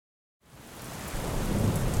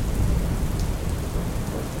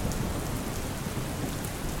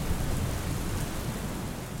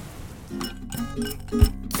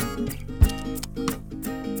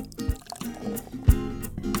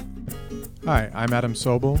Hi, I'm Adam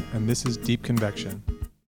Sobel, and this is Deep Convection.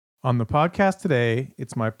 On the podcast today,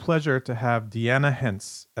 it's my pleasure to have Deanna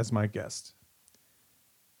Hentz as my guest.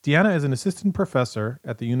 Deanna is an assistant professor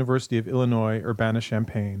at the University of Illinois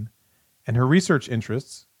Urbana-Champaign, and her research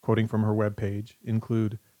interests, quoting from her webpage,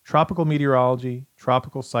 include tropical meteorology,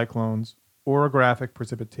 tropical cyclones, orographic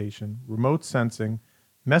precipitation, remote sensing,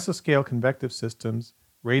 mesoscale convective systems,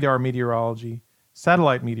 radar meteorology,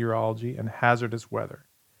 satellite meteorology, and hazardous weather.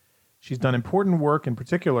 She's done important work in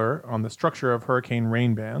particular on the structure of hurricane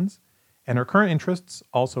rain bands, and her current interests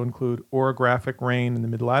also include orographic rain in the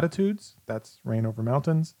mid-latitudes, that's rain over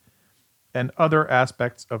mountains, and other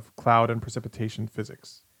aspects of cloud and precipitation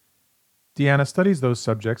physics. Deanna studies those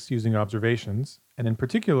subjects using observations, and in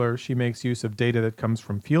particular, she makes use of data that comes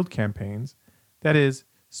from field campaigns, that is,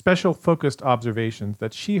 special focused observations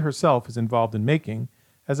that she herself is involved in making,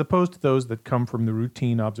 as opposed to those that come from the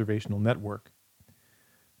routine observational network.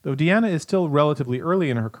 Though Deanna is still relatively early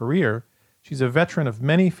in her career, she's a veteran of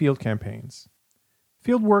many field campaigns.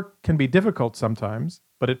 Field work can be difficult sometimes,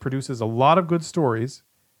 but it produces a lot of good stories,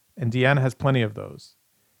 and Deanna has plenty of those.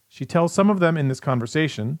 She tells some of them in this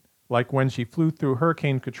conversation, like when she flew through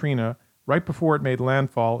Hurricane Katrina right before it made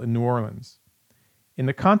landfall in New Orleans. In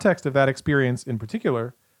the context of that experience in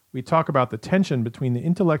particular, we talk about the tension between the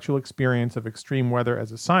intellectual experience of extreme weather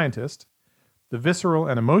as a scientist, the visceral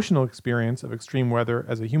and emotional experience of extreme weather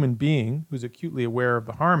as a human being who's acutely aware of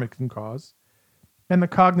the harm it can cause, and the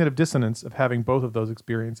cognitive dissonance of having both of those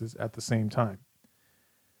experiences at the same time.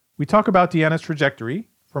 We talk about Deanna's trajectory,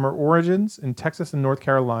 from her origins in Texas and North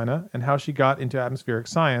Carolina, and how she got into atmospheric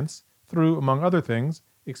science through, among other things,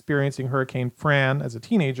 experiencing Hurricane Fran as a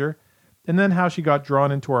teenager, and then how she got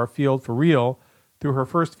drawn into our field for real through her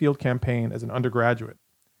first field campaign as an undergraduate.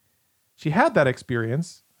 She had that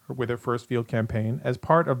experience with her first field campaign as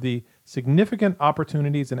part of the Significant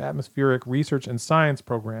Opportunities in Atmospheric Research and Science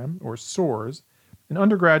program, or SOARS, an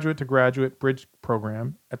undergraduate to graduate bridge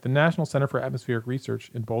program at the National Center for Atmospheric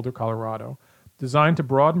Research in Boulder, Colorado, designed to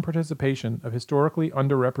broaden participation of historically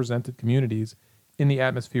underrepresented communities in the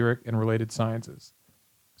atmospheric and related sciences.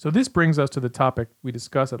 So this brings us to the topic we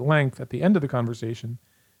discuss at length at the end of the conversation,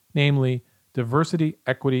 namely diversity,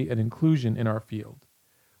 equity, and inclusion in our field.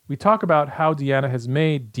 We talk about how Deanna has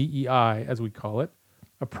made DEI, as we call it,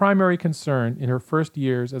 a primary concern in her first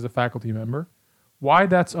years as a faculty member, why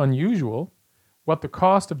that's unusual, what the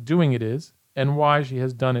cost of doing it is, and why she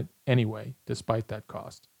has done it anyway, despite that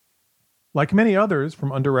cost. Like many others from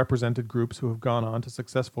underrepresented groups who have gone on to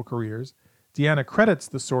successful careers, Deanna credits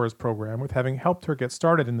the SOARS program with having helped her get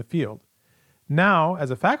started in the field. Now,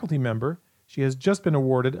 as a faculty member, she has just been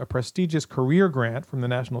awarded a prestigious career grant from the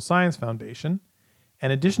National Science Foundation.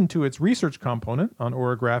 In addition to its research component on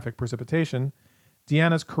orographic precipitation,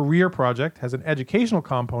 Deanna's career project has an educational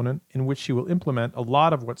component in which she will implement a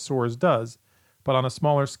lot of what SOARS does, but on a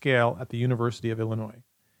smaller scale at the University of Illinois.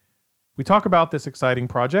 We talk about this exciting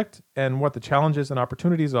project and what the challenges and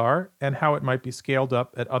opportunities are and how it might be scaled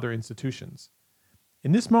up at other institutions.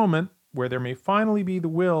 In this moment, where there may finally be the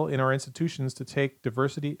will in our institutions to take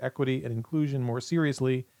diversity, equity, and inclusion more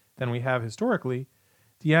seriously than we have historically,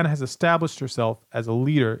 Deanna has established herself as a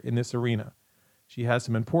leader in this arena. She has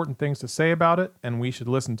some important things to say about it, and we should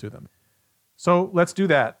listen to them. So let's do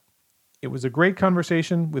that. It was a great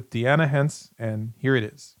conversation with Deanna Hentz, and here it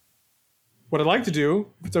is. What I'd like to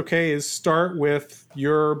do, if it's okay, is start with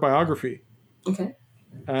your biography. Okay.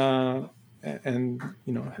 And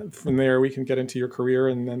from there we can get into your career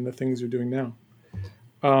and then the things you're doing now.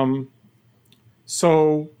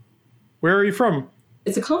 So where are you from?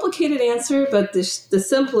 It's a complicated answer, but the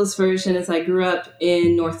simplest version is I grew up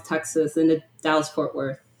in North Texas in the Dallas-Fort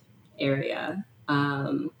Worth area.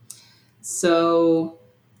 So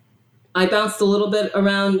I bounced a little bit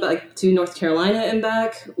around to North Carolina and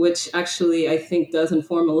back, which actually I think does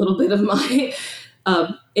inform a little bit of my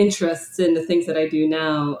interests in the things that I do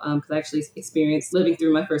now, because I actually experienced living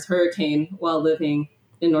through my first hurricane while living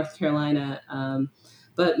in North Carolina.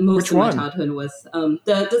 But most of my childhood was,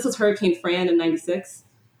 this was Hurricane Fran in 96.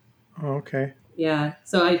 Oh, okay. Yeah.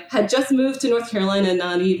 So I had just moved to North Carolina,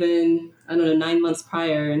 not even, 9 months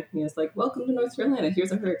prior. And he was like, welcome to North Carolina.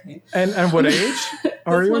 Here's a hurricane. And what age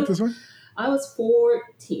are you at this one? I was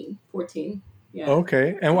 14. Yeah.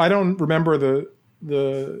 Okay. And I don't remember the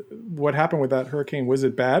what happened with that hurricane. Was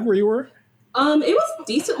it bad where you were? It was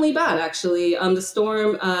decently bad, actually. The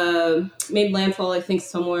storm made landfall, I think,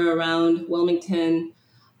 somewhere around Wilmington.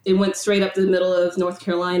 It went straight up to the middle of North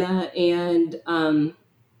Carolina, and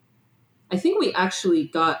I think we actually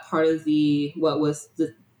got part of the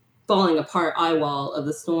falling apart eye wall of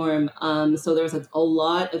the storm. So there was a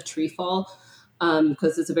lot of tree fall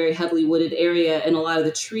because it's a very heavily wooded area, and a lot of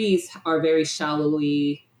the trees are very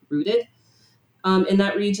shallowly rooted in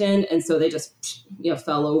that region, and so they just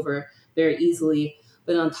fell over very easily.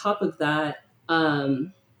 But on top of that,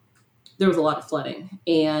 there was a lot of flooding,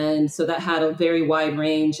 and so that had a very wide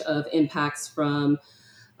range of impacts from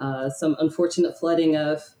some unfortunate flooding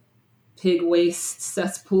of pig waste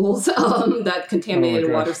cesspools that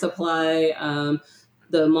contaminated water supply.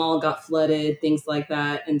 The mall got flooded, things like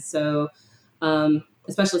that. And so,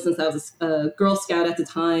 especially since I was a Girl Scout at the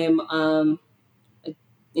time, I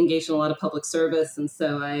engaged in a lot of public service. And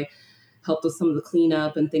so I helped with some of the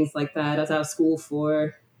cleanup and things like that. I was out of school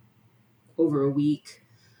for over a week.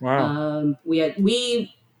 Wow.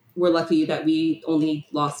 We were lucky that we only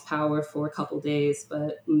lost power for a couple days,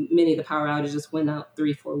 but many of the power outages went out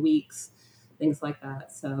 3-4 weeks, things like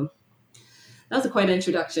that. So that was a quite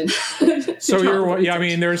introduction. So I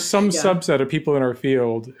mean, there's some subset of people in our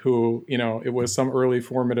field who, it was some early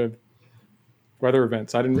formative weather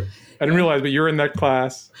events. I didn't realize, but you're in that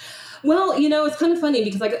class. Well, it's kind of funny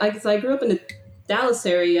because I grew up in the Dallas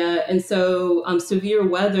area, and so severe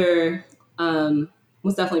weather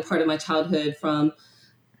was definitely part of my childhood from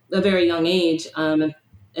a very young age. And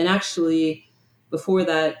actually, before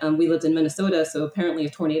that, we lived in Minnesota. So apparently a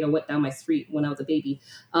tornado went down my street when I was a baby.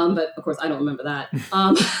 But of course, I don't remember that.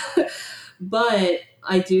 But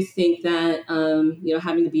I do think that,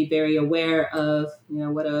 having to be very aware of,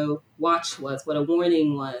 what a watch was, what a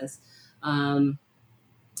warning was,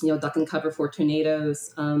 duck and cover for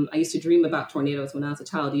tornadoes. I used to dream about tornadoes when I was a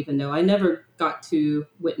child, even though I never got to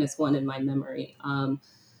witness one in my memory.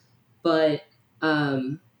 But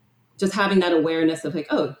just having that awareness of like,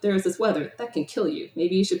 oh, there's this weather that can kill you.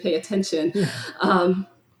 Maybe you should pay attention.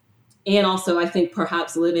 And also, I think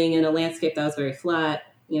perhaps living in a landscape that was very flat,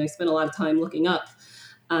 I spent a lot of time looking up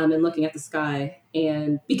and looking at the sky.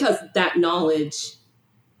 And because that knowledge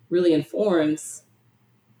really informs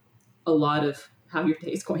a lot of how your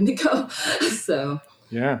day is going to go. So,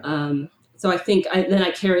 yeah. So I think then I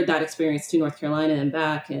carried that experience to North Carolina and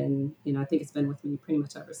back. And, I think it's been with me pretty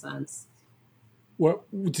much ever since. What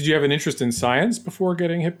did you have an interest in science before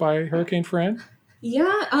getting hit by Hurricane Fran?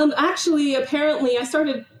 Yeah, actually, apparently, I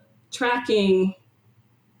started tracking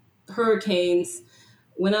hurricanes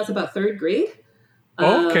when I was about third grade.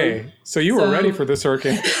 Okay, so you were ready for this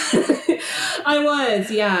hurricane. I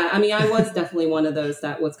was, yeah. I mean, I was definitely one of those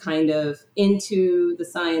that was kind of into the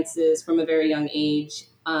sciences from a very young age.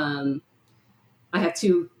 I have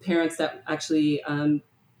two parents that actually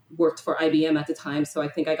worked for IBM at the time. So I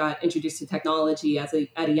think I got introduced to technology at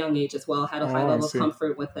a young age as well, had a high level of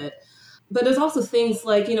comfort with it. But there's also things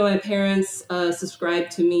like, my parents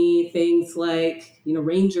subscribed to me, things like,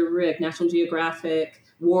 Ranger Rick, National Geographic,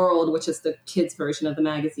 World, which is the kids' version of the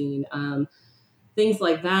magazine, things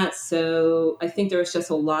like that. So I think there was just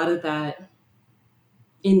a lot of that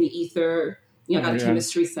in the ether, I got a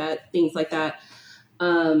chemistry set, things like that.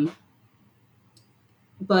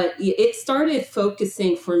 But it started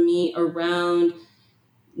focusing for me around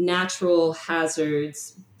natural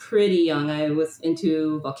hazards pretty young. I was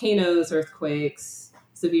into volcanoes, earthquakes,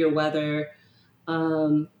 severe weather,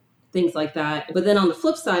 things like that. But then on the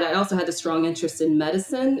flip side, I also had a strong interest in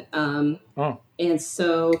medicine. And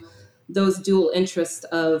so those dual interests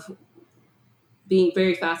of being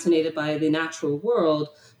very fascinated by the natural world,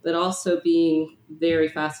 but also being very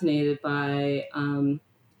fascinated by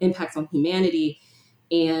impacts on humanity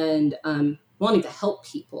and wanting to help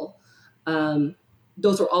people.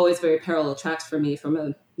 Those were always very parallel tracks for me from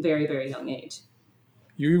a very, very young age.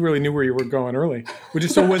 You really knew where you were going early.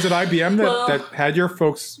 So was it IBM that had your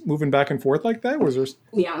folks moving back and forth like that? Was there?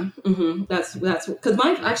 Yeah, that's because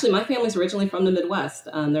my family's originally from the Midwest.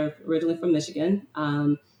 They're originally from Michigan.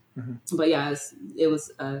 But yeah, it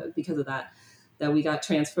was because of that we got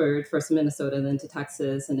transferred first to Minnesota, then to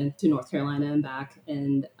Texas, and then to North Carolina and back.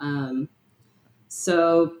 And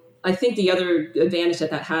so I think the other advantage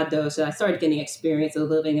that had, though, is that I started getting experience of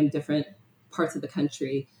living in different parts of the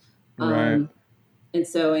country. Right. And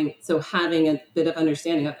so having a bit of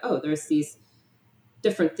understanding of, there's these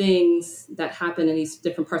different things that happen in these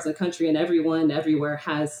different parts of the country, and everyone everywhere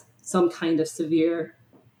has some kind of severe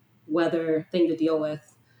weather thing to deal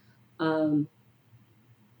with,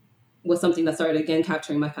 was something that started, again,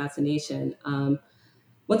 capturing my fascination.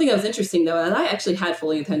 One thing that was interesting, though, is I actually had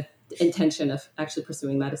fully intention of actually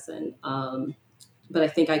pursuing medicine. But I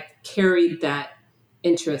think I carried that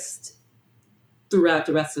interest throughout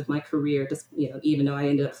the rest of my career, just, even though I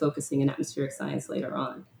ended up focusing in atmospheric science later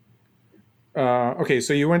on. Okay,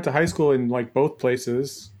 so you went to high school in like both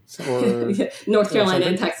places, or North Carolina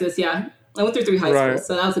and something? Texas. Yeah, I went through 3 high Right. schools,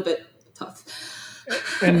 so that was a bit tough.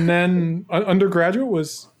 And then undergraduate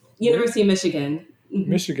was University of Michigan. Mm-hmm.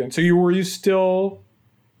 Michigan. So were you still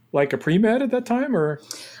like a pre-med at that time, or?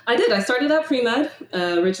 I did. I started out pre-med.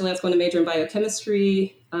 Originally, I was going to major in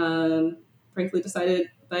biochemistry. Frankly, decided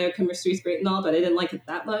biochemistry is great and all, but I didn't like it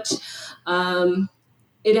that much.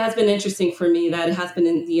 It has been interesting for me that it has been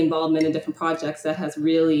in the involvement in different projects that has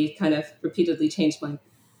really kind of repeatedly changed my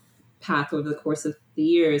path over the course of the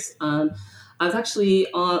years. I was actually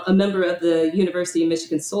a member of the University of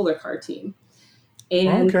Michigan Solar Car team.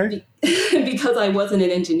 And because I wasn't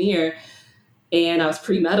an engineer and I was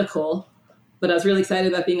pre-medical, but I was really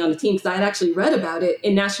excited about being on the team because I had actually read about it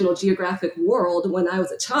in National Geographic World when I was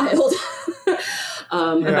a child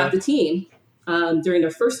about the team during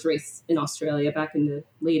their first race in Australia back in the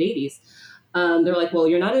late 80s. They're like, well,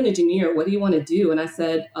 you're not an engineer. What do you want to do? And I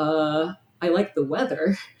said, I like the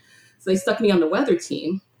weather. So they stuck me on the weather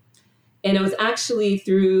team. And it was actually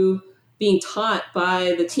through being taught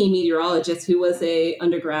by the team meteorologist who was a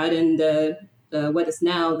undergrad in the what is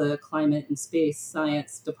now the Climate and Space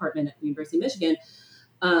Science Department at the University of Michigan.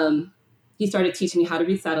 He started teaching me how to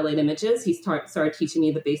read satellite images. He started teaching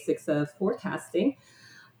me the basics of forecasting.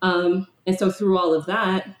 And so through all of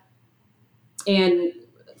that, and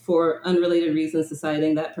for unrelated reasons,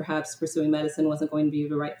 deciding that perhaps pursuing medicine wasn't going to be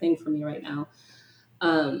the right thing for me right now,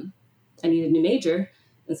 I needed a new major.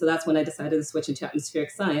 And so that's when I decided to switch into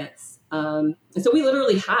atmospheric science. And so we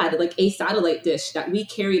literally had like a satellite dish that we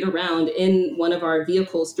carried around in one of our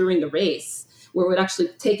vehicles during the race, where we'd actually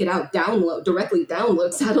take it out, directly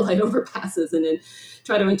download satellite overpasses and then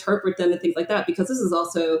try to interpret them and things like that, because this is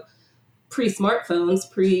also pre-smartphones,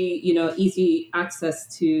 easy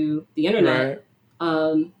access to the internet.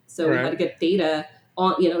 Right. So we had to get data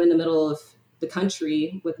on, in the middle of the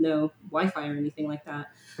country with no Wi-Fi or anything like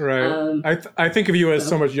that. Right. I think of you as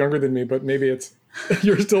so much younger than me, but maybe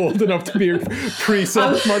you're still old enough to be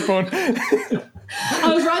pre-smartphone.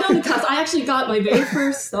 I was right on the cusp. I actually got my very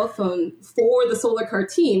first cell phone for the Solar Car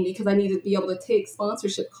team because I needed to be able to take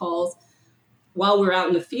sponsorship calls while we were out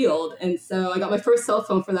in the field. And so I got my first cell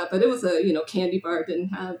phone for that, but it was a, candy bar. It didn't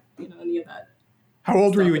have, any of that. How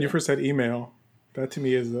old were you when you first had email? That to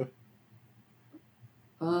me is the...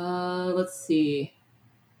 let's see.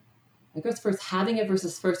 I guess first having it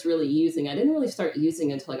versus first really using it. I didn't really start using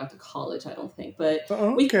it until I got to college, I don't think. But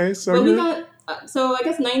we got, so I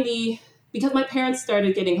guess 90, because my parents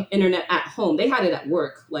started getting internet at home. They had it at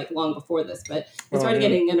work, like long before this, but they started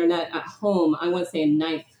getting internet at home, I want to say in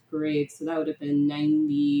 9th grade. So that would have been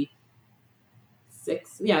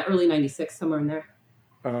 96. Yeah, early 96, somewhere in there.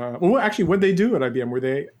 Well, actually, what did they do at IBM? Were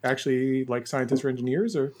they actually like scientists or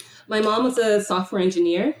engineers? Or my mom was a software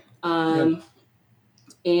engineer.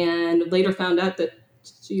 And later found out that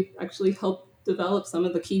she actually helped develop some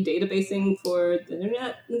of the key databasing for the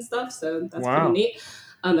internet and stuff. So that's pretty neat.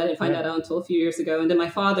 I didn't find that out until a few years ago. And then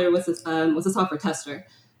my father was a software tester.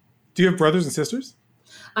 Do you have brothers and sisters?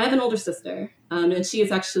 I have an older sister, and she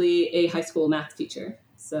is actually a high school math teacher.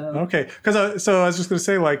 So okay, because I was just going to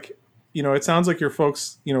say, like, it sounds like your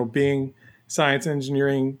folks, being science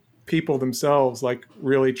engineering people themselves, like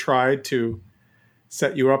really tried to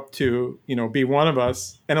set you up to, be one of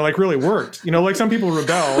us. And it like really worked, like some people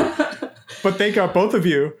rebel, but they got both of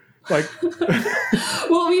you like,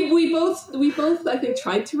 well, we both, I think,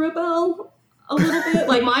 tried to rebel a little bit.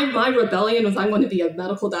 Like my rebellion was, I want to be a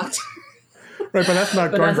medical doctor. Right. But that's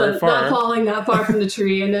not going very far. Not falling that far from the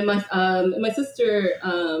tree. And then my sister,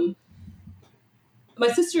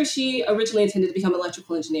 she originally intended to become an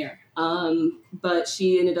electrical engineer. But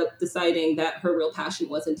she ended up deciding that her real passion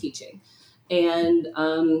was in teaching. And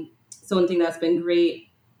so one thing that's been great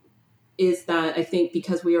is that I think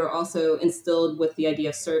because we were also instilled with the idea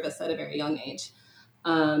of service at a very young age.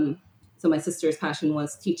 So my sister's passion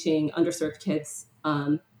was teaching underserved kids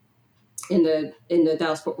in the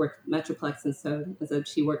Dallas-Fort Worth Metroplex. And so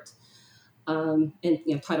she worked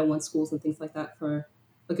in Title I schools and things like that for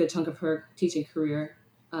a good chunk of her teaching career.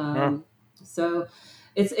 So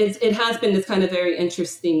it has been this kind of very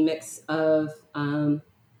interesting mix of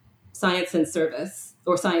science and service,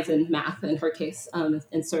 or science and math in her case,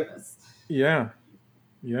 and service. Yeah.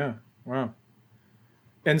 Wow.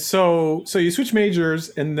 And so you switched majors,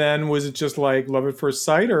 and then was it just like love at first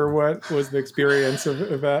sight, or what was the experience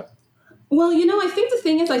of that? Well, I think the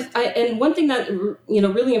thing is, and one thing that,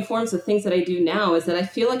 really informs the things that I do now is that I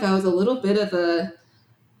feel like I was a little bit of a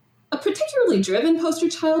particularly driven poster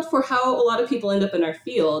child for how a lot of people end up in our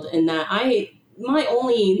field, and that my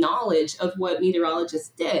only knowledge of what meteorologists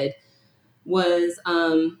did was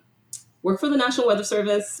work for the National Weather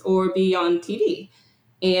Service or be on TV.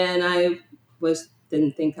 And I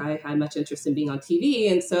didn't think I had much interest in being on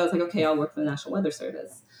TV. And so I was like, okay, I'll work for the National Weather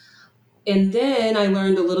Service. And then I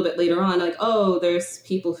learned a little bit later on, like, oh, there's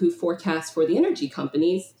people who forecast for the energy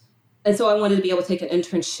companies. And so I wanted to be able to take an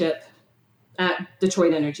internship at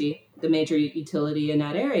Detroit Energy, the major utility in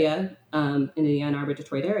that area, in the Ann Arbor,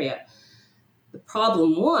 Detroit area. The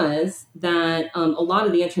problem was that a lot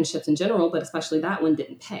of the internships in general, but especially that one,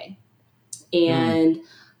 didn't pay. And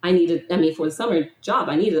for the summer job,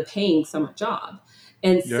 I needed a paying summer job.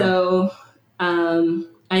 And so I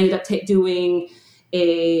ended up doing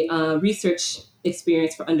a research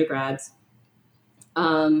experience for undergrads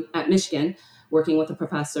at Michigan, working with a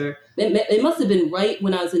professor. It must have been right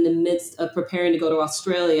when I was in the midst of preparing to go to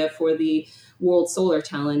Australia for the World Solar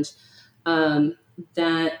Challenge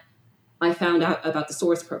that I found out about the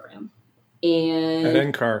SOARS program. And at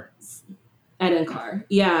NCAR. At NCAR,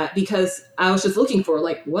 yeah, because I was just looking for,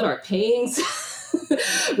 like, what are paying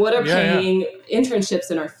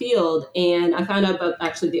internships in our field. And I found out about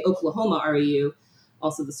actually the Oklahoma REU,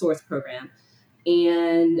 also the SOARS program.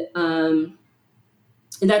 And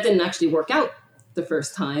that didn't actually work out the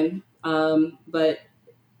first time. But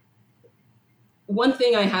one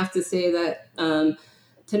thing I have to say that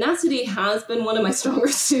tenacity has been one of my stronger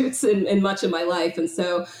suits in much of my life. And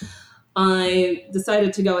so I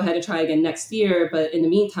decided to go ahead and try again next year. But in the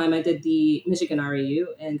meantime, I did the Michigan REU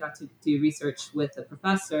and got to do research with a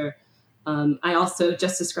professor. I also,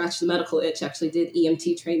 just to scratch the medical itch, actually did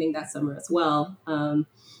EMT training that summer as well.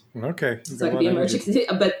 Okay. So I could be emergency.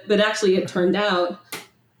 But actually it turned out,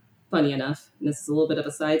 funny enough, and this is a little bit of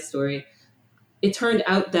a side story, it turned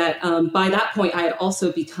out that by that point I had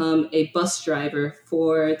also become a bus driver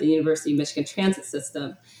for the University of Michigan transit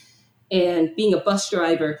system. And being a bus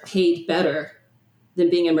driver paid better than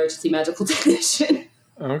being an emergency medical technician.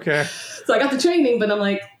 Okay. So I got the training, but I'm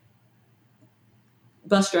like,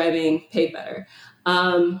 bus driving paid better.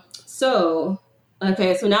 So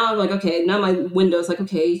now I'm like, okay, now my window's like,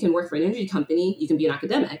 okay, you can work for an energy company, you can be an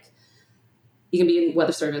academic, you can be in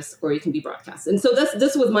weather service, or you can be broadcast. And so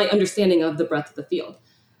this was my understanding of the breadth of the field.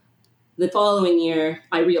 The following year,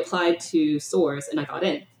 I reapplied to SOARS and I got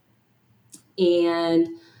in. And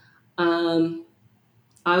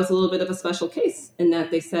I was a little bit of a special case in that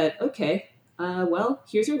they said, okay, well,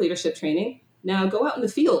 here's your leadership training. Now go out in the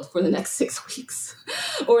field for the next 6 weeks.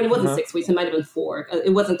 Or it wasn't 6 weeks, it might have been 4.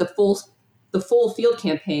 It wasn't the full field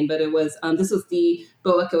campaign, but it was, this was the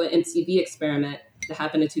BOECO and MCV experiment that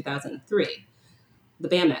happened in 2003, the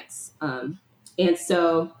BAMX. And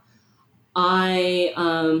so I,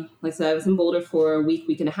 like I said, I was in Boulder for a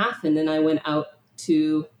week and a half, and then I went out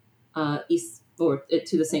to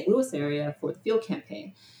to the St. Louis area for the field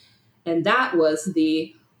campaign. And that was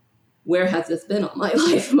the where has this been all my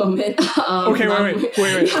life moment. Okay,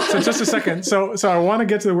 wait. So just a second. So I want to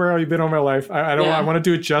get to the where have you been all my life. I want to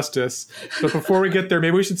do it justice. But before we get there,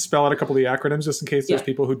 maybe we should spell out a couple of the acronyms just in case there's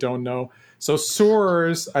people who don't know. So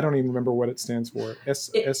SOARS, I don't even remember what it stands for.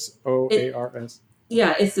 SOARS.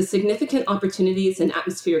 Yeah, it's the Significant Opportunities in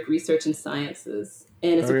Atmospheric Research and Sciences.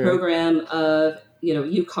 And it's a program of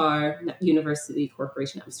UCAR, University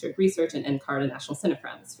Corporation Atmospheric Research, and NCAR, the National Center for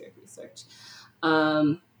Atmospheric Research.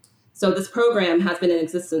 So this program has been in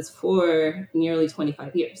existence for nearly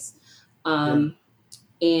 25 years, and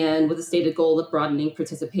with a stated goal of broadening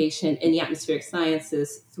participation in the atmospheric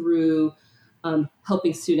sciences through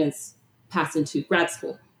helping students pass into grad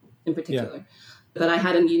school in particular. Yeah. But I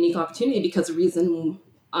had a unique opportunity because the reason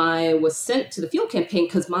I was sent to the field campaign,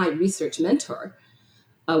 because my research mentor,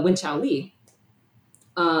 Wen-Chao Lee,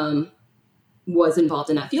 was involved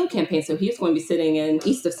in that field campaign. So he was going to be sitting in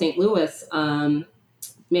east of St. Louis,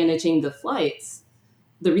 managing the flights,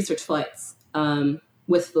 the research flights,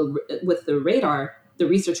 with the radar, the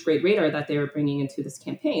research grade radar that they were bringing into this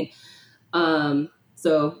campaign.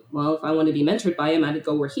 So, if I wanted to be mentored by him, I had to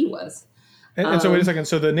go where he was. And so wait a second.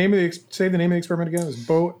 So the name of the experiment again is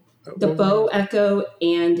BOECO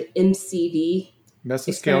and MCV.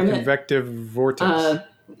 Mesoscale convective vortex.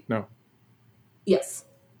 No. Yes.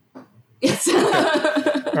 Okay.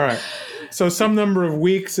 All right. So some number of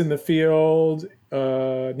weeks in the field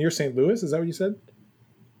near St. Louis. Is that what you said?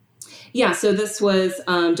 Yeah. So this was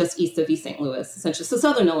just east of East St. Louis, essentially. So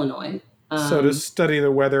southern Illinois. So to study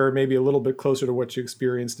the weather, maybe a little bit closer to what you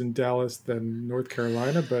experienced in Dallas than North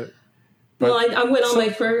Carolina, but well, I went on my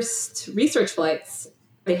first research flights.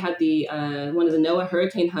 They had the one of the NOAA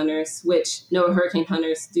Hurricane Hunters, which NOAA Hurricane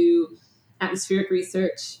Hunters do atmospheric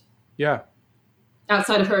research. Yeah.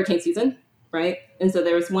 Outside of hurricane season, right? And so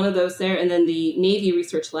there was one of those there, and then the Navy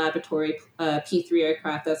Research Laboratory P3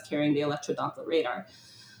 aircraft that's carrying the electrodoppler radar.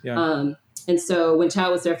 Yeah. And so when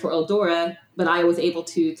Chow was there for Eldora, but I was able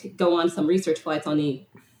to go on some research flights on the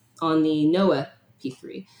NOAA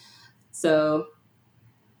P3. So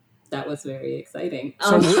that was very exciting.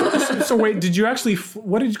 So wait, did you actually,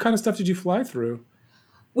 what kind of stuff did you fly through?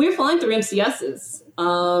 We were flying through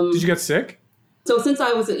MCSs. Did you get sick? So since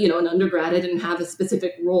I was, an undergrad, I didn't have a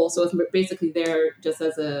specific role. So I was basically there just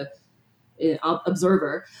as an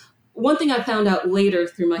observer. One thing I found out later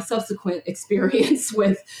through my subsequent experience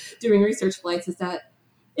with doing research flights is that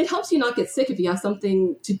it helps you not get sick if you have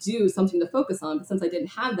something to do, something to focus on. But since I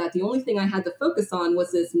didn't have that, the only thing I had to focus on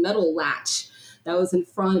was this metal latch that was in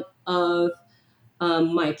front of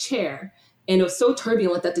my chair. And it was so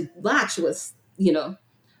turbulent that the latch was,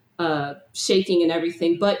 shaking and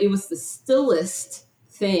everything, but it was the stillest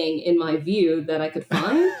thing in my view that I could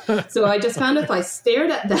find. So I just found if I stared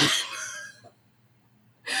at that,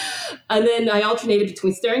 and then I alternated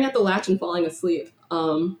between staring at the latch and falling asleep.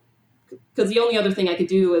 Because the only other thing I could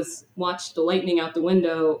do was watch the lightning out the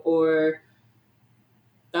window, or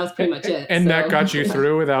that was pretty much it. And that got you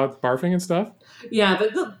through without barfing and stuff? Yeah,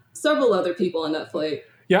 but several other people on that flight.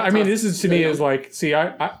 Yeah, I mean, this is to me is like, see,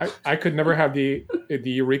 I could never have the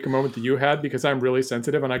eureka moment that you had because I'm really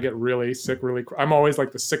sensitive and I get really sick. I'm always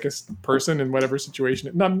like the sickest person in whatever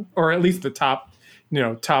situation, or at least the top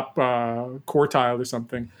quartile or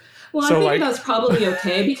something. Well, so I think that's probably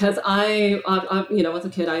okay because I as a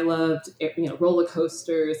kid, I loved, roller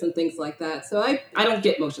coasters and things like that. So I don't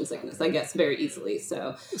get motion sickness, I guess, very easily.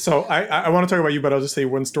 So I want to talk about you, but I'll just say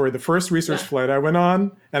one story. The first research flight I went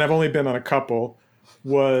on, and I've only been on a couple,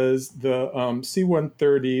 was the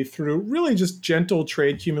C-130 through really just gentle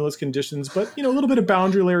trade cumulus conditions, but, a little bit of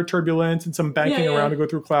boundary layer turbulence and some banking around to go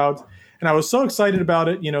through clouds. And I was so excited about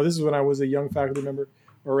it. This is when I was a young faculty member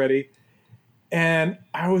already. And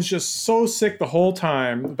I was just so sick the whole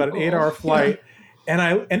time, about an 8-hour flight. And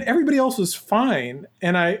everybody else was fine.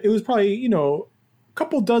 And it was probably, a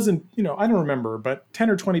couple dozen, I don't remember, but 10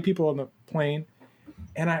 or 20 people on the plane.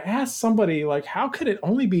 And I asked somebody, like, how could it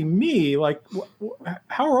only be me? Like,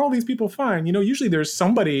 how are all these people fine? Usually there's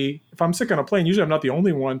somebody, if I'm sick on a plane, usually I'm not the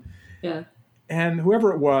only one. Yeah. And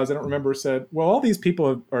whoever it was, I don't remember, said, well, all these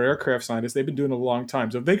people are aircraft scientists. They've been doing it a long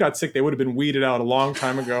time. So if they got sick, they would have been weeded out a long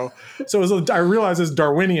time ago. So I realized this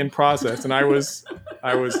Darwinian process, and I was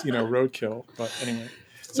roadkill. But anyway,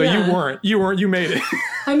 so you weren't, you made it.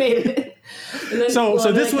 I made it. And then,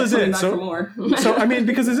 so this was it. So I mean,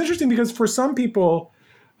 because it's interesting because for some people,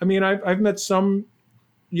 I mean, I've met some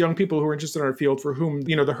young people who are interested in our field for whom,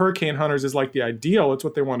 the hurricane hunters is like the ideal. It's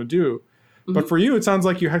what they want to do. Mm-hmm. But for you, it sounds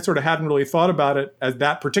like you sort of hadn't really thought about it as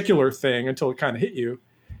that particular thing until it kind of hit you.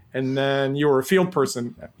 And then you were a field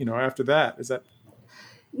person, after that. Is that?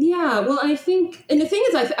 Yeah, well, I think, and the thing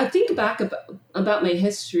is, I think back about my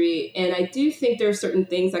history, and I do think there are certain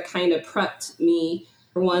things that kind of prepped me.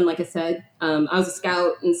 For one, like I said, I was a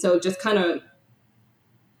scout, and so just kind of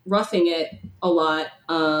roughing it a lot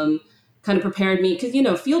kind of prepared me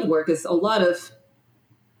because field work is a lot of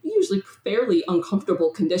usually fairly uncomfortable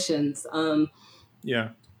conditions and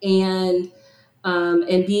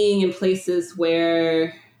being in places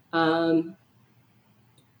where the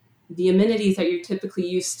amenities that you're typically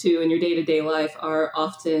used to in your day-to-day life are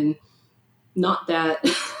often not that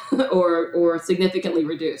or significantly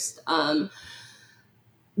reduced.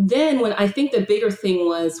 Then when I think the bigger thing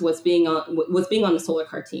was being on the Solar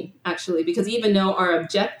Car team, actually, because even though our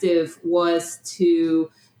objective was to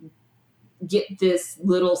get this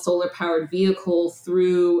little solar powered vehicle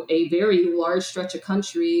through a very large stretch of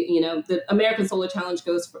country, the American Solar Challenge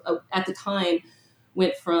at the time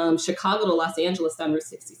went from Chicago to Los Angeles down Route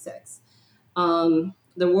 66. The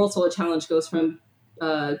World Solar Challenge goes from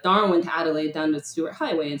Darwin to Adelaide down to Stewart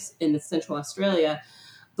Highway in Central Australia.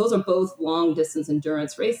 Those are both long distance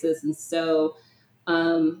endurance races. And so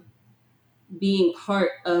being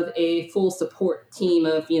part of a full support team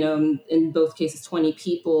of, in both cases, 20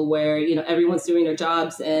 people where, everyone's doing their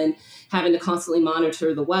jobs and having to constantly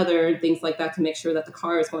monitor the weather and things like that to make sure that the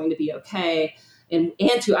car is going to be okay and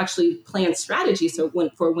to actually plan strategy. So when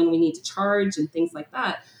we need to charge and things like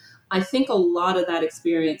that, I think a lot of that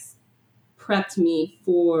experience prepped me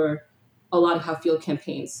for a lot of how field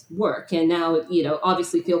campaigns work. And now,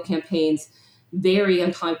 obviously field campaigns vary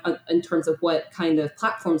in terms of what kind of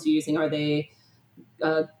platforms you're using. Are they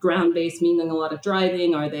ground-based, meaning a lot of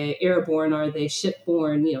driving? Are they airborne? Are they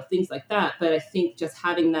shipborne? Things like that. But I think just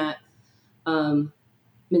having that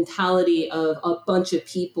mentality of a bunch of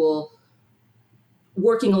people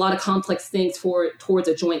working a lot of complex things towards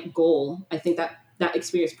a joint goal, I think that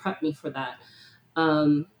experience prepped me for that.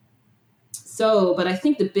 But I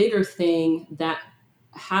think the bigger thing that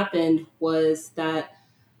happened was that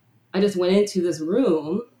I just went into this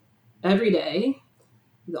room every day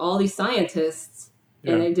with all these scientists,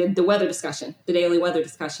 and I did the weather discussion, the daily weather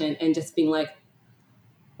discussion, and just being like,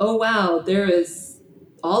 oh, wow, there is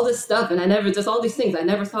all this stuff. And just all these things I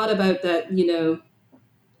never thought about that,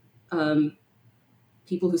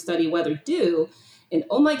 people who study weather do. And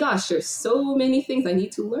oh my gosh, there's so many things I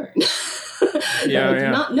need to learn that I do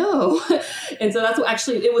not know. And so that's what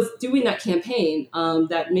actually, it was doing that campaign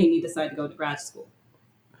that made me decide to go to grad school.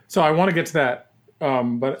 So I want to get to that,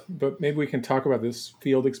 but maybe we can talk about this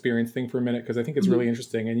field experience thing for a minute, because I think it's really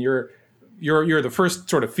interesting. And you're the first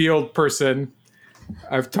sort of field person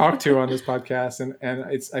I've talked to on this podcast, and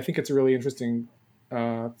I think it's a really interesting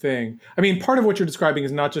thing. I mean, part of what you're describing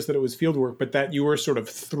is not just that it was field work, but that you were sort of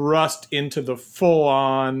thrust into the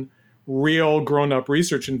full-on, real grown-up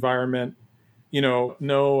research environment.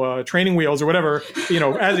 No training wheels or whatever.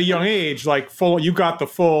 As a young age, you got the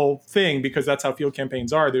full thing, because that's how field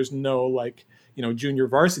campaigns are. There's no junior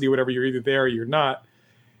varsity, whatever. You're either there or you're not.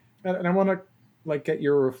 And I want to get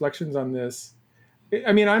your reflections on this.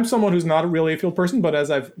 I mean, I'm someone who's not really a field person, but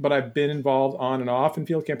I've been involved on and off in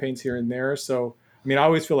field campaigns here and there. So, I mean, I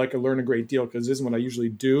always feel like I learn a great deal, because this is what I usually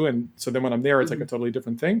do. And so then when I'm there, it's like a totally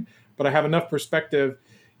different thing. But I have enough perspective.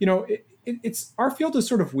 It's our field is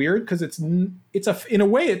sort of weird, because it's in a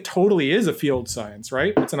way it totally is a field science,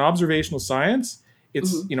 right? It's an observational science.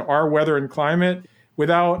 It's our weather and climate.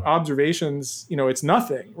 Without observations, it's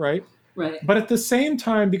nothing, right? Right. But at the same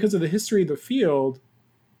time, because of the history of the field,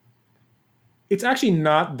 it's actually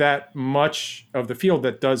not that much of the field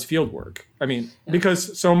that does field work. I mean,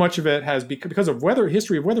 because so much of it has, because of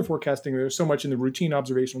history of weather forecasting, there's so much in the routine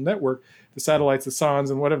observational network, the satellites, the sondes,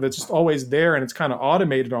 and whatever, that's just always there, and it's kind of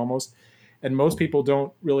automated almost. And most people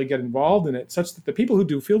don't really get involved in it, such that the people who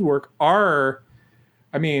do field work are,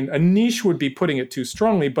 I mean, a niche would be putting it too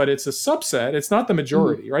strongly, but it's a subset. It's not the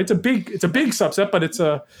majority, right? It's a big subset, but it's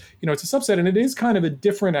a subset, and it is kind of a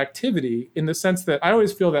different activity in the sense that I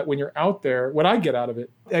always feel that when you're out there, what I get out of it,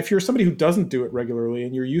 if you're somebody who doesn't do it regularly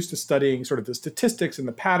and you're used to studying sort of the statistics and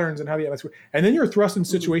the patterns and how the atmosphere, and then you're thrust in a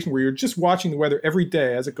situation where you're just watching the weather every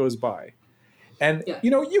day as it goes by. And,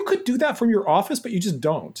 you could do that from your office, but you just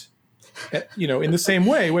don't, in the same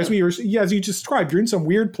way, as you just described, you're in some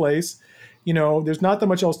weird place. There's not that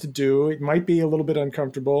much else to do. It might be a little bit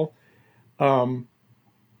uncomfortable.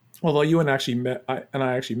 Although you and I actually met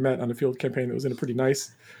on a field campaign that was in a pretty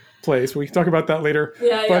nice place. We can talk about that later.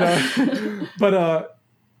 But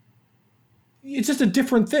it's just a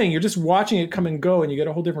different thing. You're just watching it come and go, and you get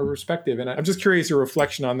a whole different perspective. And I'm just curious your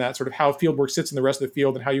reflection on that, sort of how field work sits in the rest of the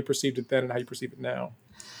field, and how you perceived it then and how you perceive it now.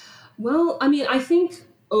 Well, I mean, I think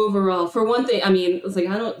overall, for one thing, I mean, it's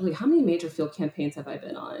how many major field campaigns have I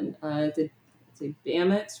been on? Did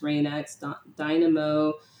BAMX, RAINX,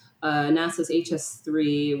 Dynamo, NASA's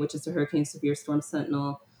HS3, which is the Hurricane Severe Storm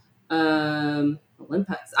Sentinel,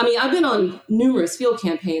 Olympics. I mean, I've been on numerous field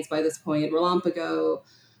campaigns by this point, Relampago,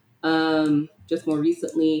 just more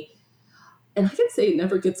recently. And I can say it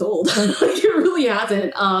never gets old. It really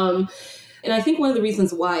hasn't. And I think one of the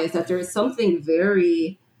reasons why is that there's something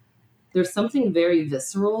very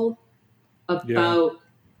visceral about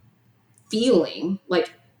feeling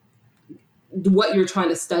like what you're trying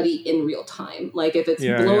to study in real time. Like if it's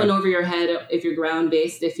blowing over your head, if you're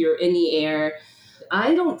ground-based, if you're in the air,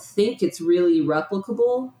 I don't think it's really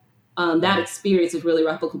replicable. That experience is really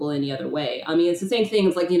replicable any other way. I mean, it's the same thing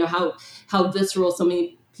as how visceral so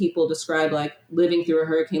many people describe like living through a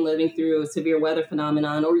hurricane, living through a severe weather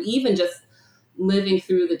phenomenon, or even just living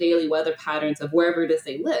through the daily weather patterns of wherever it is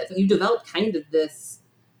they live. You develop kind of this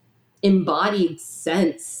embodied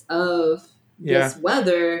sense of this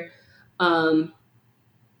weather. And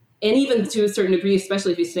even to a certain degree,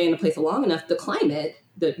 especially if you stay in a place long enough, the climate,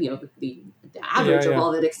 the average of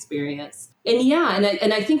all that experience.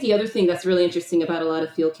 And I think the other thing that's really interesting about a lot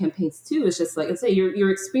of field campaigns too is just like, let's say you're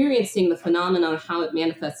experiencing the phenomenon of how it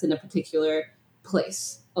manifests in a particular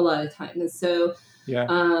place a lot of the time. And so,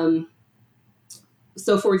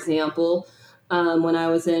 so for example, when I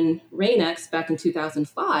was in RAINX back in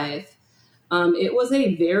 2005, it was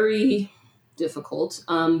a very difficult,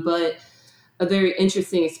 but a very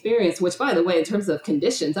interesting experience, which, by the way, in terms of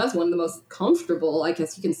conditions, that was one of the most comfortable, I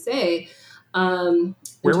guess you can say.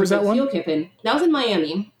 Where was that one? Field campaign. That was in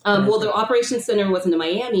Miami. Well, the operations center wasn't in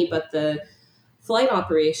Miami, but the flight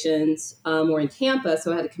operations were in Tampa,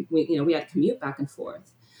 so we had to commute back and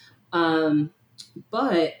forth.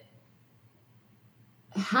 But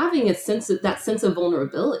having that sense of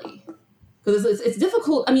vulnerability, because it's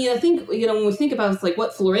difficult. I mean, I think when we think about it's like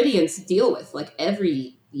what Floridians deal with like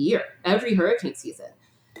every year, every hurricane season.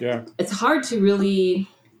 Yeah, it's hard to really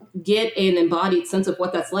get an embodied sense of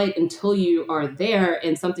what that's like until you are there.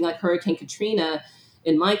 And something like Hurricane Katrina,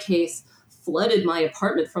 in my case, flooded my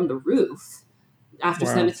apartment from the roof after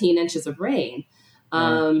 17 inches of rain.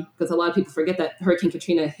 Because a lot of people forget that Hurricane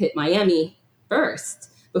Katrina hit Miami first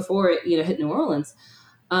before it, hit New Orleans.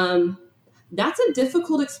 That's a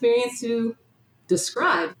difficult experience to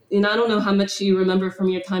describe. And I don't know how much you remember from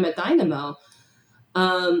your time at Dynamo.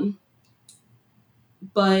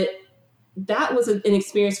 But that was an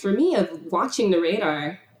experience for me of watching the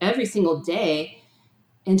radar every single day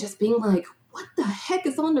and just being like, what the heck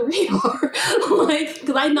is on the radar?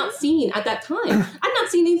 Because I'd not seen at that time, I'd not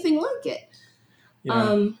seen anything like it.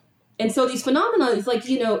 Yeah. And so these phenomena, it's like,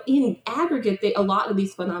 in aggregate, a lot of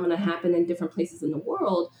these phenomena happen in different places in the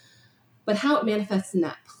world, but how it manifests in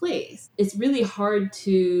that place, it's really hard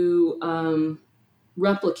to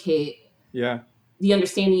replicate. Yeah. The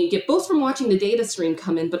understanding you get both from watching the data stream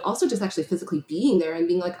come in, but also just actually physically being there and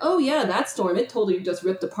being like, oh yeah, that storm, it totally just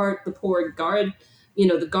ripped apart the poor guard,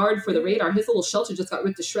 the guard for the radar. His little shelter just got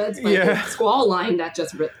ripped to shreds by the squall line that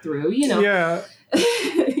just ripped through, Yeah.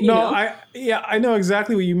 I know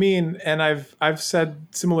exactly what you mean. And I've said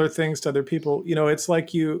similar things to other people. It's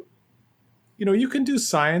like you can do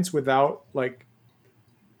science without like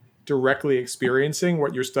directly experiencing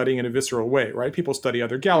what you're studying in a visceral way, right? People study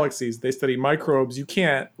other galaxies, they study microbes. You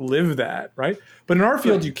can't live that, right? But in our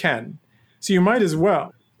field, you can. So you might as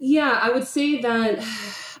well. Yeah, I would say that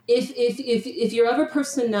if you have a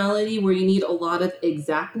personality where you need a lot of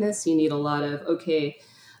exactness, you need a lot of, okay,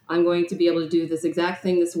 I'm going to be able to do this exact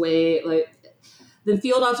thing this way, then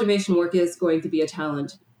field observation work is going to be a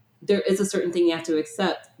challenge. There is a certain thing you have to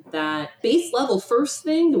accept that base level first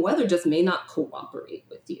thing, the weather just may not cooperate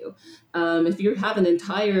with you. If you have an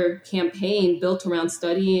entire campaign built around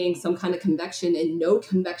studying some kind of convection and no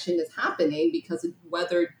convection is happening because the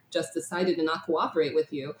weather just decided to not cooperate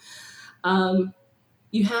with you,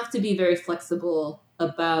 you have to be very flexible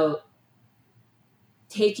about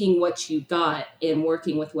taking what you got and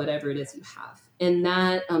working with whatever it is you have. And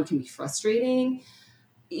that can be frustrating.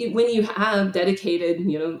 When you have dedicated,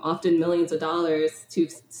 often millions of dollars to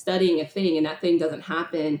studying a thing and that thing doesn't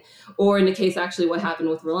happen, or in the case actually what happened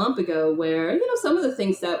with Relampigo, where, some of the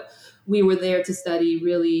things that we were there to study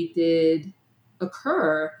really did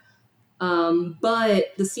occur,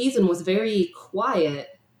 but the season was very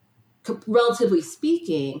quiet, relatively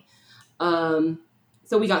speaking.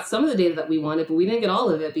 So we got some of the data that we wanted, but we didn't get all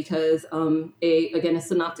of it because, a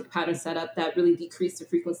synoptic pattern setup that really decreased the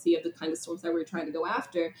frequency of the kind of storms that we were trying to go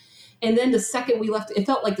after. And then the second we left, it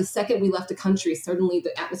felt like the second we left the country, suddenly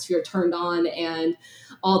the atmosphere turned on and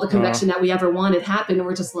all the convection that we ever wanted happened. And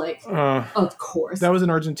we're just like, of course. That was in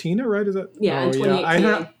Argentina, right? Is that? Yeah, in 2018.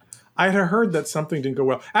 Yeah. I had heard that something didn't go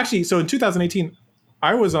well. Actually, so in 2018,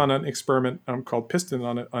 I was on an experiment called Piston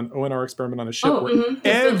on an ONR experiment on a ship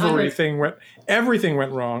where everything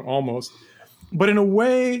went wrong almost. But in a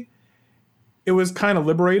way, it was kind of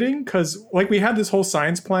liberating because we had this whole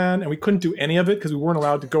science plan and we couldn't do any of it because we weren't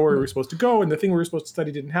allowed to go where we were supposed to go. And the thing we were supposed to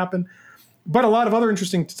study didn't happen. But a lot of other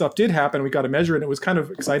interesting stuff did happen. We got to measure it. And it was kind of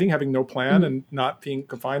exciting having no plan and not being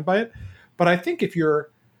confined by it. But I think if you're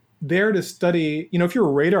there to study, if you're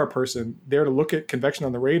a radar person, there to look at convection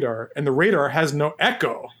on the radar, and the radar has no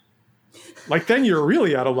echo, then you're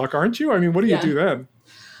really out of luck, aren't you? I mean, what do you do then?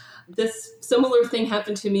 This similar thing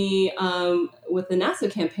happened to me with the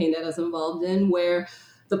NASA campaign that I was involved in, where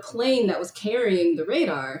the plane that was carrying the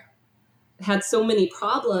radar had so many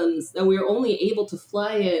problems that we were only able to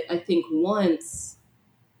fly it, I think, once,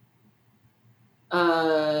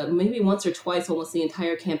 maybe once or twice, almost the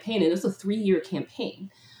entire campaign. And it was a 3-year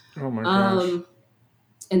campaign. Oh my gosh.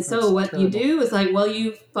 And so that's what terrible. You do is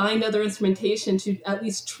you find other instrumentation to at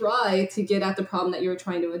least try to get at the problem that you're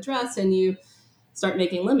trying to address, and you start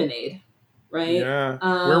making lemonade, right? Yeah.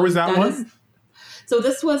 Where was that one? So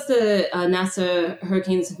this was the NASA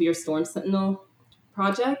Hurricane Severe Storm Sentinel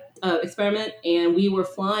project experiment, and we were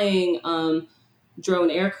flying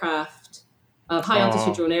drone aircraft, high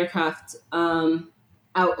altitude drone aircraft,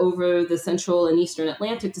 out over the central and eastern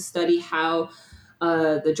Atlantic to study how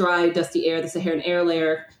the dry, dusty air, the Saharan air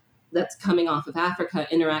layer that's coming off of Africa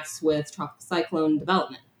interacts with tropical cyclone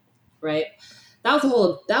development, right? That was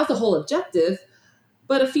the whole objective,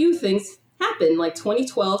 but a few things happened.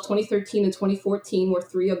 2012, 2013, and 2014 were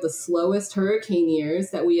 3 of the slowest hurricane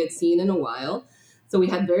years that we had seen in a while. So we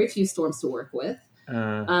had very few storms to work with.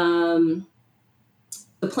 The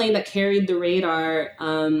plane that carried the radar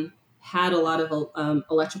had a lot of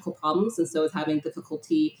electrical problems, and so was having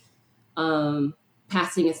difficulty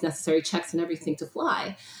passing its necessary checks and everything to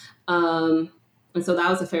fly. And so that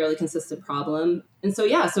was a fairly consistent problem. And so,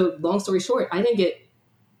 so long story short, I didn't get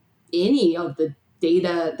any of the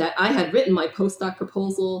data that I had written my postdoc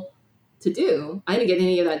proposal to do. I didn't get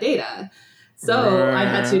any of that data. So I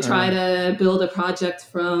had to try to build a project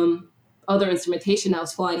from other instrumentation that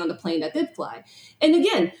was flying on the plane that did fly. And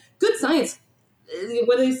again, good science.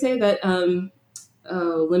 What do they say that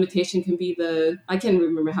limitation can be I can't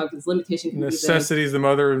remember how this limitation can necessity is the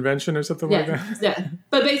mother of invention or something like that. Yeah.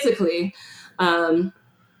 But basically,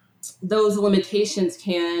 those limitations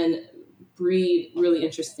can breed really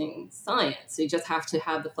interesting science. So you just have to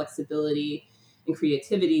have the flexibility and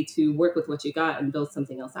creativity to work with what you got and build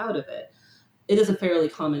something else out of it. It is a fairly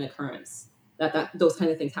common occurrence that those kind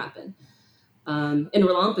of things happen. In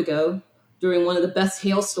Relampigo, during one of the best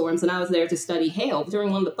hailstorms, and I was there to study hail,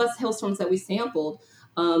 during one of the best hailstorms that we sampled,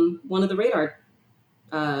 one of the radar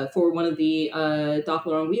for one of the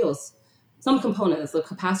Doppler on wheels, some component, it's a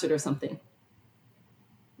capacitor or something,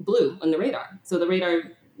 blew on the radar. So the radar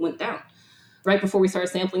went down right before we started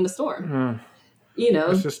sampling the storm.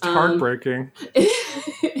 It's just heartbreaking.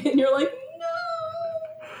 And you're like,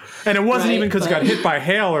 and it wasn't even because it got hit by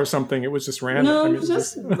hail or something. It was just random. No,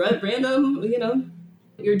 just random,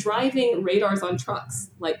 You're driving radars on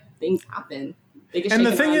trucks. Like, things happen. And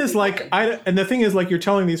the thing is, you're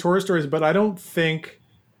telling these horror stories, but I don't think,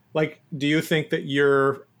 do you think that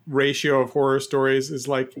your ratio of horror stories is,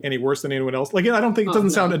 any worse than anyone else? I don't think it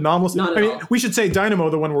doesn't sound anomalous. Not at all. We should say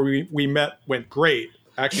Dynamo, the one where we met, went great.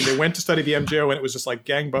 Actually, they went to study the MJO, and it was just like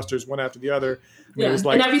gangbusters, one after the other. It was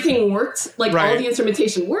and everything worked. All the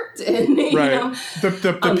instrumentation worked. And,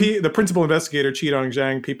 The principal investigator, Qidong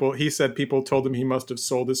Zhang, he said people told him he must have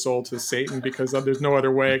sold his soul to Satan because there's no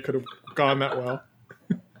other way it could have gone that well.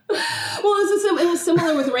 Well, it was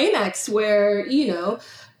similar with Rain-X, where,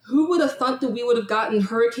 who would have thought that we would have gotten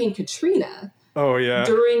Hurricane Katrina? Oh, yeah.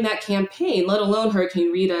 During that campaign, let alone Hurricane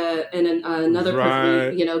Rita and another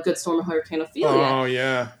good storm of Hurricane Ophelia. Oh,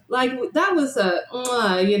 yeah. That was a,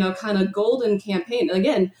 kind of golden campaign. And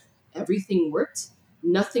again, everything worked.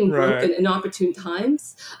 Nothing broke in inopportune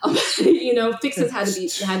times. Fixes had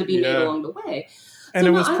to be made along the way. And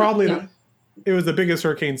it was it was the biggest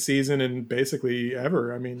hurricane season in basically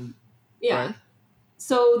ever. I mean, yeah. Right?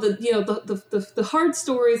 So the hard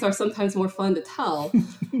stories are sometimes more fun to tell,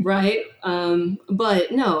 right?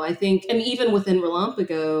 But no, I think, and even within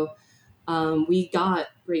Relampigo, we got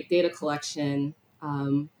great data collection.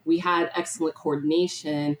 We had excellent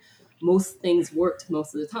coordination. Most things worked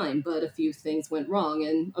most of the time, but a few things went wrong.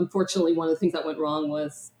 And unfortunately, one of the things that went wrong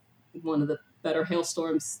was one of the better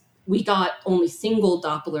hailstorms. We got only single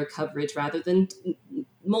Doppler coverage rather than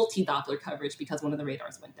multi-Doppler coverage because one of the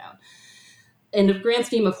radars went down. In the grand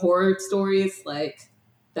scheme of horror stories,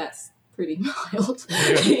 that's pretty mild.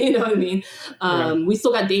 Yeah. You know what I mean? We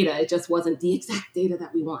still got data. It just wasn't the exact data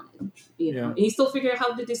that we wanted. And you still figure out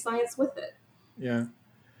how to do science with it. Yeah.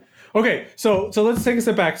 Okay, so let's take a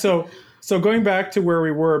step back. So going back to where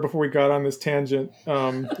we were before we got on this tangent.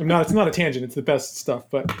 It's not a tangent. It's the best stuff.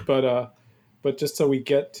 But just so we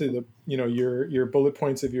get to the your bullet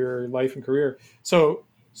points of your life and career. So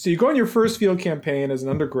you go on your first field campaign as an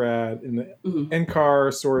undergrad in the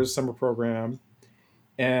NCAR SOARS summer program,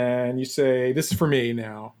 and you say, "This is for me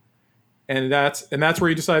now," and that's where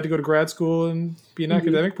you decide to go to grad school and be an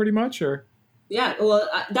academic, pretty much, or? Yeah, well,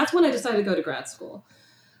 that's when I decided to go to grad school.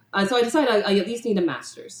 So I decided I at least need a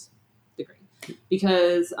master's degree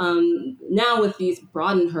because now with these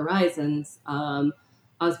broadened horizons, I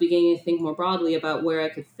was beginning to think more broadly about where I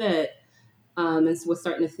could fit. And was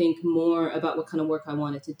starting to think more about what kind of work I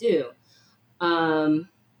wanted to do.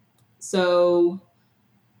 So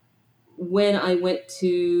when I went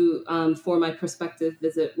to for my prospective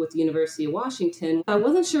visit with the University of Washington, I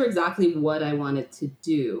wasn't sure exactly what I wanted to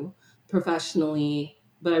do professionally,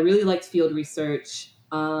 but I really liked field research.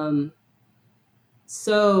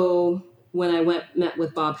 So when I met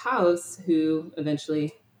with Bob House, who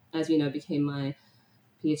eventually, as you know, became my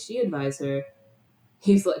PhD advisor,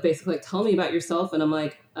 he's basically tell me about yourself. And I'm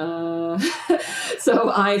like, So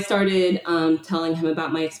I started telling him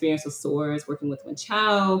about my experience with SOARS, working with Wen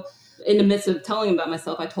Chao. In the midst of telling him about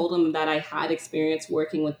myself, I told him that I had experience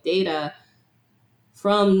working with data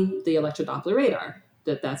from the electrodoppler radar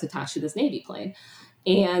that's attached to this Navy plane.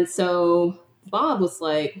 And so Bob was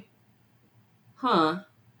like,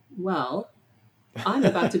 well, I'm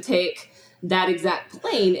about to take that exact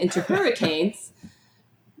plane into hurricanes.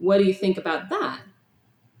 What do you think about that?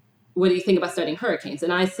 What do you think about studying hurricanes?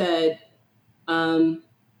 And I said,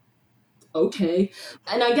 okay.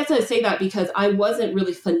 And I guess I say that because I wasn't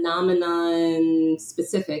really phenomenon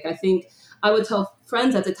specific. I think I would tell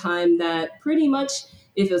friends at the time that pretty much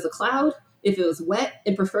if it was a cloud, if it was wet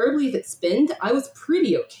and preferably if it spinned, I was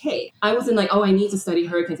pretty okay. I wasn't like, oh, I need to study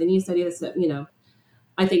hurricanes. I need to study this,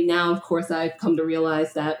 I think now, of course, I've come to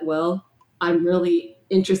realize that, well, I'm really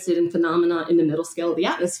interested in phenomena in the middle scale of the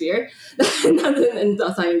atmosphere. And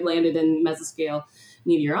thus I landed in mesoscale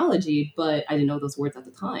meteorology, but I didn't know those words at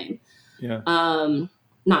the time. Yeah.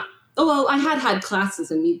 I had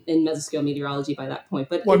classes in mesoscale meteorology by that point.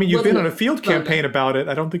 But well, I mean, you've been on a field campaign about it.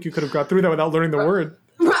 I don't think you could have got through that without learning the word.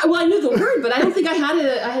 Right. Well, I knew the word, but I don't think I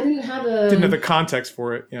didn't have the context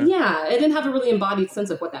for it. Yeah. Yeah, I didn't have a really embodied sense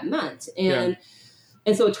of what that meant. And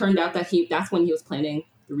so it turned out that that's when he was planning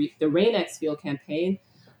the RAIN-X field campaign.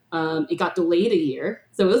 It got delayed a year.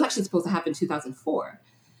 So it was actually supposed to happen in 2004.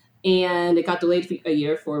 And it got delayed a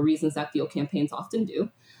year for reasons that field campaigns often do.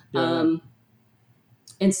 Yeah.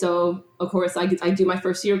 And so, of course, I do my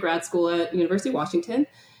first year of grad school at University of Washington.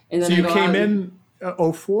 And then so you came in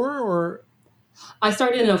 04 or? I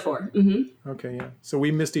started in 04. Mm-hmm. Okay, yeah. So we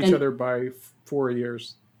missed each other by 4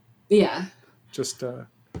 years. Yeah. Just one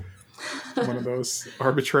of those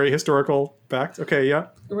arbitrary historical facts. Okay, yeah.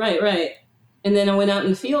 Right. And then I went out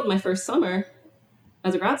in the field my first summer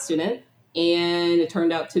as a grad student. And it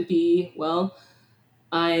turned out to be,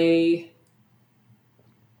 I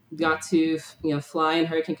got to, fly in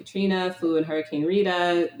Hurricane Katrina, flew in Hurricane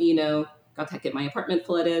Rita, got to get my apartment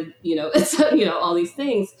flooded, all these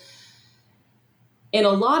things. And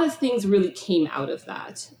a lot of things really came out of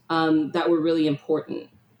that, that were really important.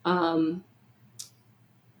 The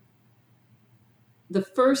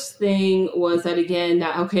first thing was that, again,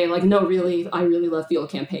 I really love field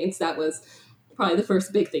campaigns. That was probably the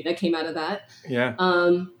first big thing that came out of that. Yeah.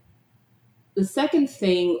 The second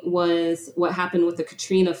thing was what happened with the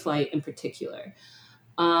Katrina flight in particular.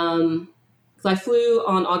 Because I flew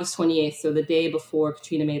on August 28th, so the day before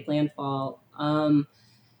Katrina made landfall. And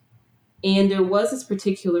there was this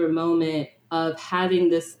particular moment of having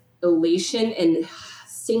this elation and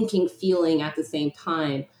sinking feeling at the same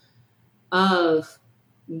time of,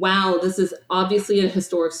 wow, this is obviously a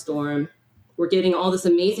historic storm. We're getting all this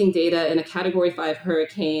amazing data in a Category 5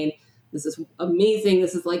 hurricane. This is amazing.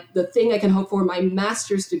 This is like the thing I can hope for. My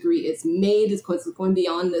master's degree is made. It's going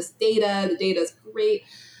beyond this data. The data is great.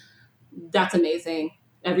 That's amazing.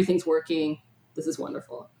 Everything's working. This is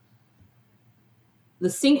wonderful. The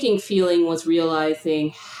sinking feeling was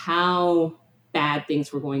realizing how bad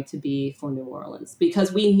things were going to be for New Orleans,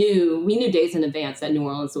 because we knew days in advance that New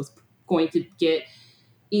Orleans was going to get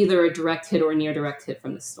either a direct hit or a near direct hit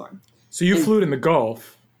from the storm. So you flew in the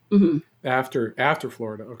Gulf mm-hmm. after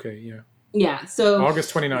Florida. Okay, yeah. Yeah, so August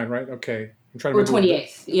 29, right? Okay. I'm trying to remember. Or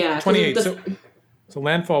 28th, yeah. 28th. So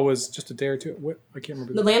landfall was just a day or two. What? I can't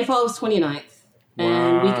remember. The landfall was 29th.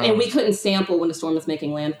 Wow. And we couldn't sample when the storm was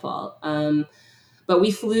making landfall. But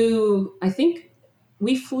we flew, I believe,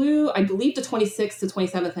 the 26th to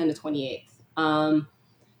 27th and the 28th.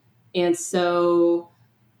 And so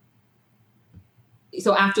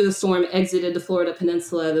after the storm exited the Florida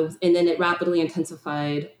Peninsula, and then it rapidly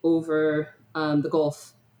intensified over the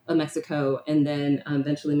Gulf of Mexico, and then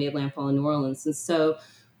eventually made landfall in New Orleans. And so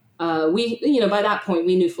by that point,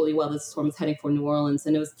 we knew fully well that the storm was heading for New Orleans.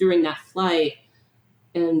 And it was during that flight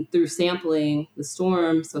and through sampling the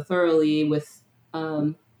storm so thoroughly with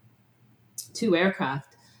 2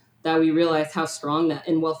 aircraft that we realized how strong that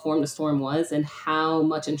and well-formed the storm was and how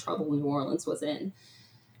much in trouble New Orleans was in.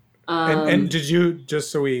 And did you,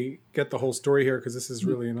 just so we get the whole story here, because this is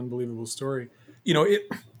really an unbelievable story,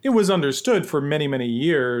 it was understood for many, many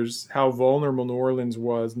years how vulnerable New Orleans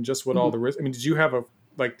was and just what all the risks. I mean, did you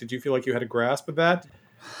feel like you had a grasp of that?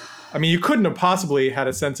 I mean, you couldn't have possibly had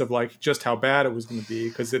a sense of like just how bad it was going to be,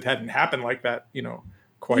 because it hadn't happened like that,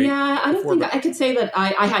 quite. Yeah, I don't think I could say that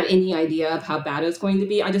I had any idea of how bad it was going to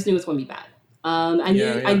be. I just knew it was going to be bad.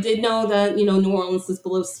 I did know that, New Orleans is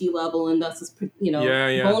below sea level and thus is,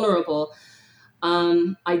 vulnerable.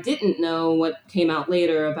 I didn't know what came out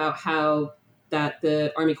later about how that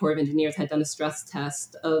the Army Corps of Engineers had done a stress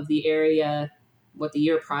test of the area, the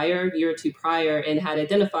year or two prior, and had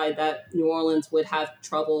identified that New Orleans would have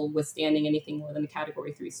trouble withstanding anything more than a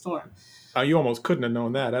Category 3 storm. You almost couldn't have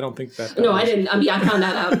known that. I don't think that. No, I didn't. I mean, I found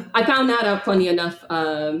that out. I found that out funny enough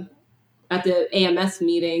at the AMS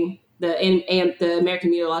meeting, the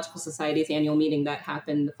American Meteorological Society's annual meeting that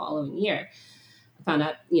happened the following year. I found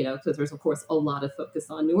out, because there's, of course, a lot of focus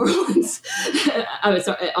on New Orleans.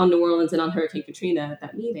 On New Orleans and on Hurricane Katrina at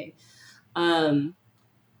that meeting.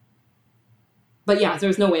 But yeah,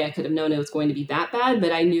 there's no way I could have known it was going to be that bad,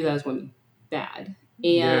 but I knew that it was going to be bad.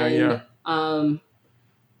 And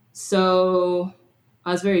so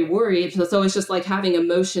I was very worried. So it's just like having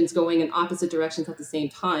emotions going in opposite directions at the same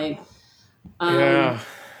time.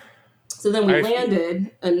 So then we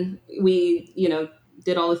landed and we,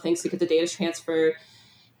 did all the things to get the data transfer.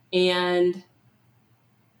 And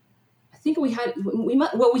I think we had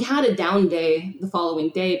a down day the following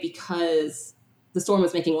day because the storm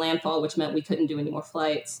was making landfall, which meant we couldn't do any more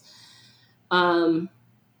flights. And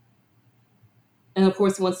of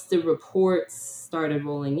course, once the reports started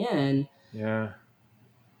rolling in,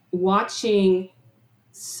 watching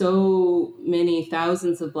so many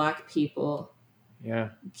thousands of Black people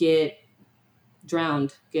get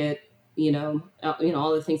drowned, get,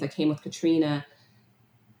 all the things that came with Katrina,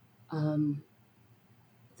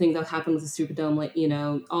 things that happened with the Superdome, like,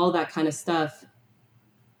 all that kind of stuff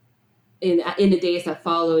in the days that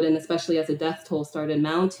followed, and especially as the death toll started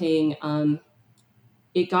mounting,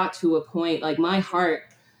 it got to a point, like, my heart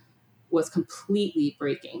was completely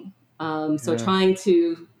breaking. So trying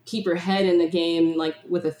to keep your head in the game, like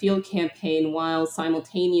with a field campaign, while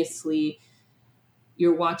simultaneously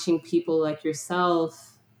you're watching people like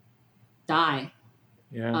yourself die.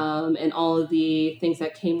 And all of the things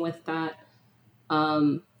that came with that.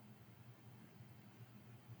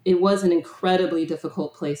 It was an incredibly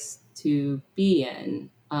difficult place to be in.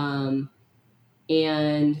 And,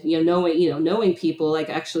 knowing people, like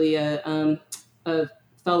actually a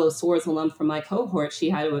fellow SOARS alum from my cohort, she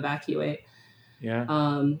had to evacuate.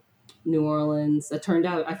 New Orleans. It turned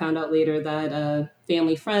out, I found out later that a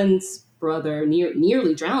family friend's brother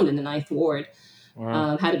nearly drowned in the 9th Ward.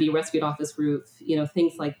 Wow. Had to be rescued off his roof,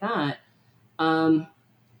 things like that. And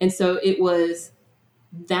so it was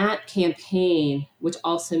that campaign, which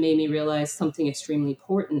also made me realize something extremely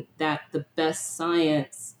important, that the best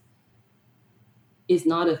science is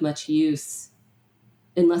not of much use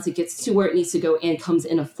unless it gets to where it needs to go and comes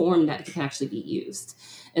in a form that can actually be used.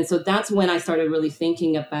 And so that's when I started really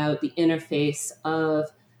thinking about the interface of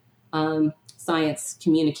science,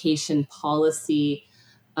 communication, policy,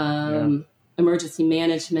 emergency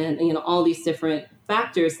management, and, all these different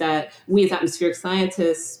factors that we as atmospheric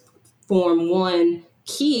scientists form one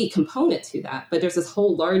key component to that. But there's this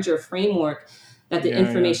whole larger framework that the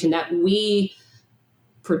information that we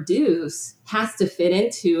produce has to fit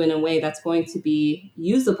into in a way that's going to be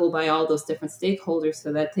usable by all those different stakeholders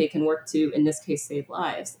so that they can work to, in this case, save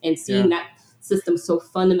lives. And seeing that system so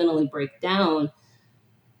fundamentally break down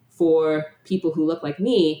for people who look like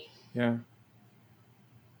me,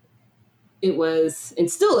 it was, and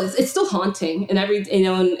still is, it's still haunting. And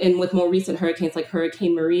and with more recent hurricanes like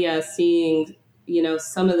Hurricane Maria, seeing,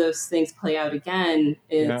 some of those things play out again,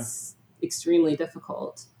 it's extremely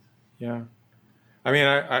difficult. Yeah. I mean,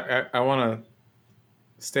 I want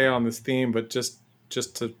to stay on this theme, but just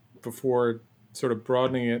to, before sort of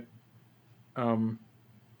broadening it,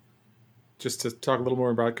 just to talk a little more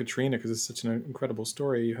about Katrina, because it's such an incredible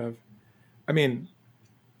story you have. I mean,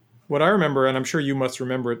 what I remember, and I'm sure you must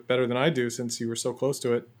remember it better than I do since you were so close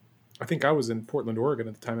to it, I think I was in Portland, Oregon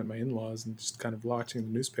at the time at my in-laws and just kind of watching the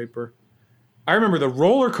newspaper. I remember the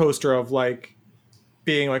roller coaster of like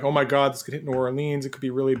being like, oh my God, this could hit New Orleans. It could be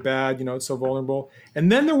really bad. It's so vulnerable.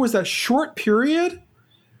 And then there was that short period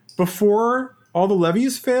before all the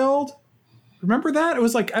levees failed. Remember that? It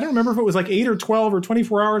was like, I don't remember if it was like 8 or 12 or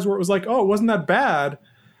 24 hours where it was like, oh, it wasn't that bad,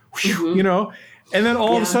 And then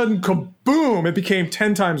all of a sudden, kaboom, it became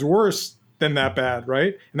 10 times worse than that bad,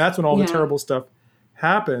 right? And that's when all the terrible stuff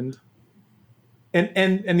happened.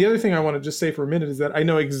 And the other thing I want to just say for a minute is that I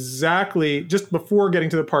know exactly, just before getting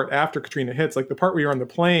to the part after Katrina hits, like the part where you're on the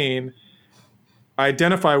plane, I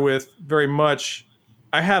identify with very much.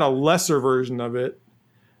 I had a lesser version of it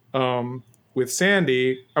with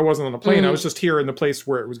Sandy. I wasn't on the plane. I was just here in the place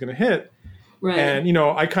where it was going to hit. Right. And,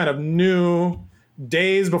 I kind of knew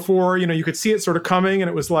days before, you could see it sort of coming. And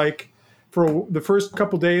it was like, for the first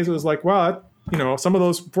couple of days, it was like, wow, some of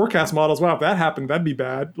those forecast models, wow, if that happened, that'd be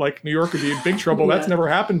bad. Like New York would be in big trouble. That's never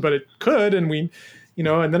happened, but it could. And we,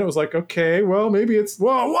 and then it was like, okay, well, maybe it's,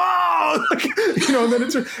 whoa, like, and then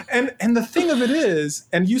it's, and the thing of it is,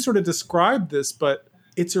 and you sort of described this, but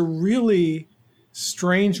it's a really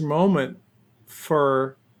strange moment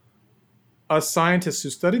for us scientists who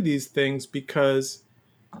study these things, because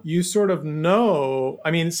you sort of know,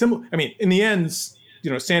 in the end,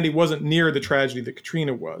 Sandy wasn't near the tragedy that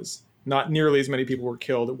Katrina was. Not nearly as many people were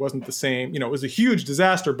killed. It wasn't the same. It was a huge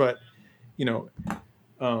disaster, but,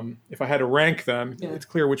 if I had to rank them, it's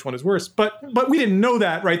clear which one is worse. But we didn't know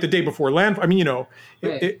that, right, the day before landfall.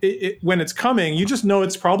 When it's coming, you just know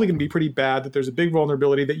it's probably going to be pretty bad, that there's a big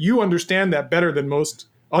vulnerability, that you understand that better than most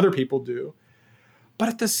other people do. But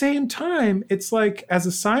at the same time, it's like, as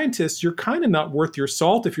a scientist, you're kind of not worth your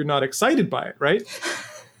salt if you're not excited by it, right?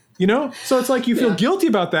 So it's like you feel guilty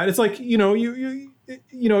about that. It's like,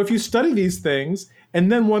 if you study these things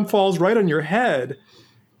and then one falls right on your head,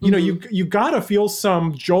 you know, you got to feel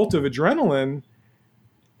some jolt of adrenaline.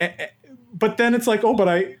 But then it's like, oh,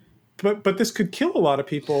 but this could kill a lot of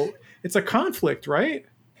people. It's a conflict, right?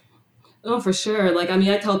 Oh, for sure. Like, I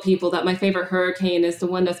mean, I tell people that my favorite hurricane is the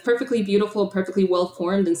one that's perfectly beautiful, perfectly well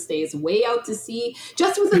formed, and stays way out to sea,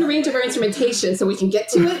 just within the range of our instrumentation, so we can get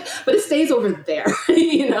to it. But it stays over there,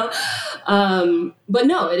 you know. But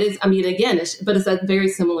no, it is. I mean, again, it's that very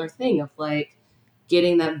similar thing of like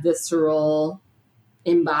getting that visceral,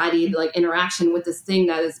 embodied like interaction with this thing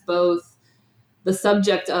that is both the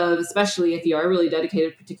subject of, especially if you are really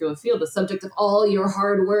dedicated to a particular field, the subject of all your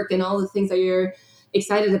hard work and all the things that you're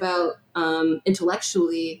excited about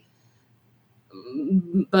intellectually,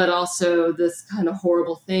 but also this kind of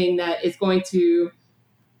horrible thing that is going to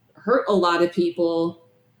hurt a lot of people,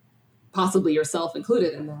 possibly yourself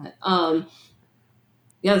included in that.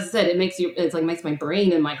 Yeah, as I said, makes my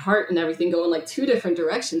brain and my heart and everything go in like two different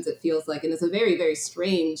directions, it feels like, and it's a very, very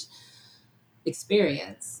strange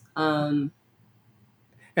experience. And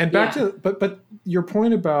back to, but your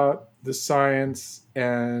point about the science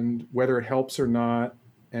and whether it helps or not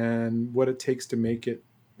and what it takes to make it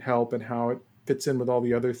help and how it fits in with all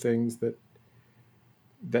the other things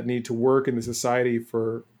that need to work in the society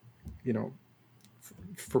for, you know,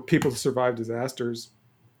 for people to survive disasters.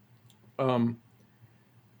 I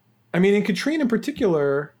mean, in Katrina in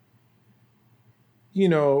particular, you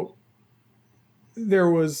know, there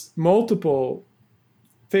was multiple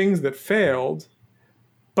things that failed,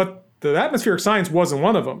 but the atmospheric science wasn't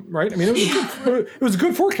one of them, right? I mean, it was a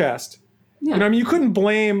good forecast. Yeah. You know, I mean, you couldn't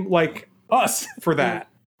blame like us for that.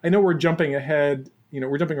 I know we're jumping ahead, you know,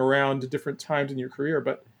 we're jumping around to different times in your career,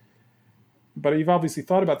 but you've obviously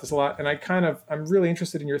thought about this a lot. And I'm really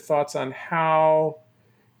interested in your thoughts on how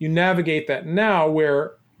you navigate that now,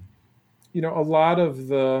 where, you know, a lot of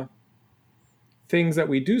the things that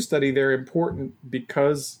we do study, they're important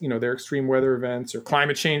because, you know, they're extreme weather events or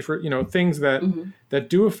climate change, for, you know, things that that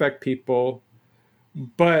do affect people.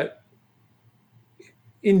 But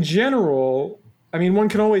in general, I mean, one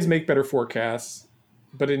can always make better forecasts,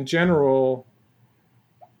 but in general,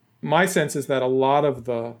 my sense is that a lot of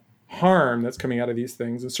the harm that's coming out of these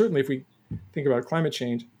things, and certainly if we think about climate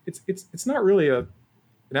change, it's not really an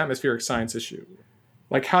atmospheric science issue.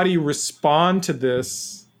 Like, how do you respond to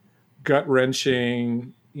this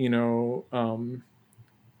gut-wrenching, you know,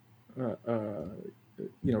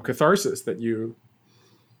 catharsis that you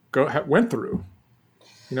went through?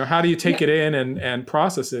 You know, how do you take it in and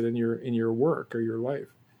process it in your work or your life?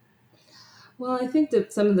 Well, I think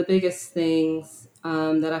that some of the biggest things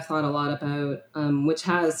that I've thought a lot about, which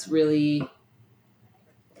has really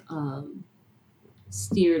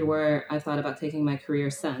steered where I've thought about taking my career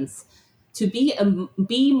since, to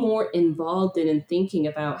be more involved in thinking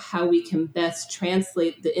about how we can best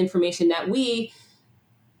translate the information that we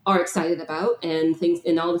are excited about and things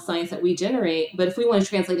in all the science that we generate. But if we want to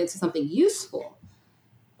translate it into something useful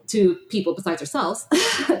to people besides ourselves,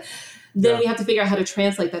 then we have to figure out how to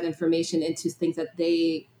translate that information into things that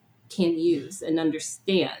they can use and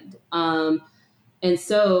understand. And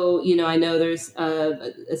so, you know, I know there's,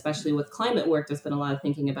 especially with climate work, there's been a lot of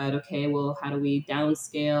thinking about, okay, well, how do we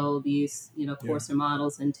downscale these, you know, coarser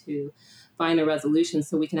models into finer resolution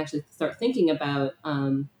so we can actually start thinking about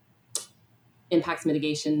impacts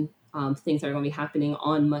mitigation, things that are going to be happening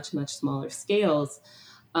on much, much smaller scales.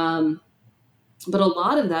 But a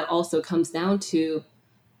lot of that also comes down to,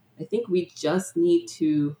 I think we just need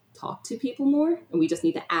to talk to people more, and we just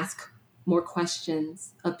need to ask more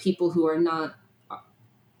questions of people who are not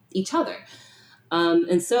each other.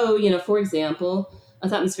 And so, you know, for example,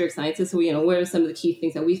 as atmospheric scientists, you know, what are some of the key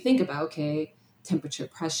things that we think about? Okay, temperature,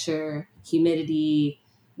 pressure, humidity,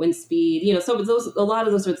 wind speed, you know, so a lot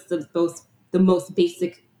of those are the most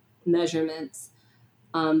basic measurements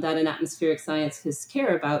that an atmospheric scientists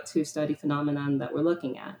care about to study phenomenon that we're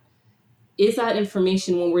looking at. Is that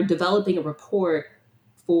information, when we're developing a report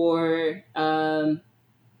for a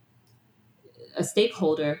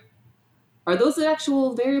stakeholder, are those the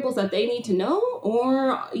actual variables that they need to know?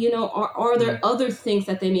 Or, you know, are there other things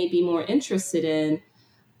that they may be more interested in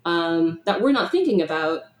that we're not thinking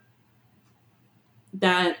about,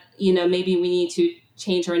 that, you know, maybe we need to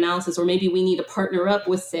change our analysis, or maybe we need to partner up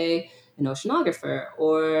with, say, an oceanographer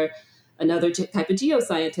or another type of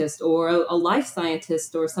geoscientist or a life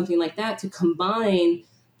scientist or something like that, to combine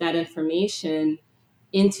that information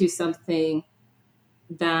into something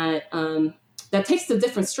that that takes the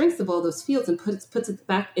different strengths of all those fields and puts it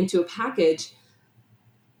back into a package.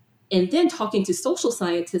 And then talking to social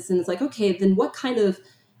scientists, and it's like, okay, then what kind of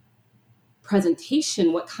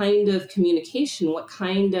presentation, what kind of communication, what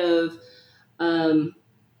kind of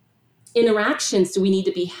interactions do we need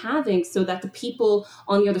to be having so that the people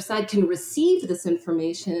on the other side can receive this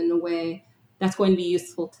information in a way that's going to be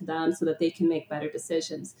useful to them so that they can make better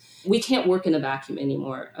decisions. We can't work in a vacuum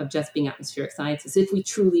anymore of just being atmospheric scientists if we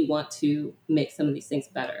truly want to make some of these things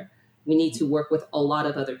better. We need to work with a lot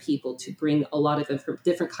of other people to bring a lot of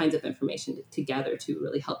different kinds of information together to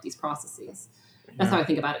really help these processes. That's how I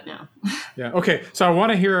think about it now. Yeah. Okay. So I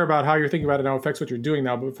want to hear about how you're thinking about it now affects what you're doing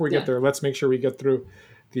now. But before we get there, let's make sure we get through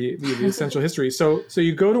the essential history. So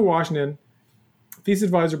you go to Washington, thesis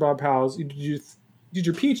advisor Bob Powles. Did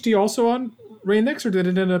your PhD also on Rainix, or did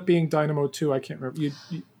it end up being Dynamo 2? I can't remember.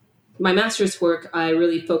 My master's work, I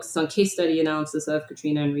really focused on case study analysis of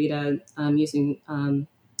Katrina and Rita using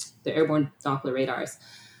the airborne Doppler radars.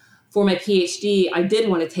 For my PhD, I did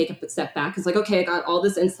want to take a step back. It's like, okay, I got all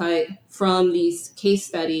this insight from these case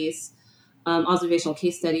studies, observational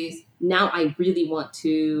case studies. Now I really want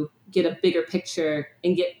to get a bigger picture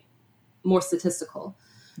and get more statistical.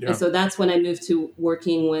 Yeah. And so that's when I moved to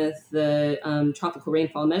working with the Tropical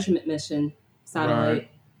Rainfall Measurement Mission satellite,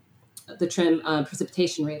 the TRMM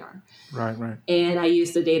precipitation radar. Right. And I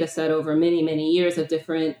used the data set over many, many years of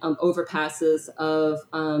different overpasses of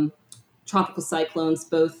tropical cyclones,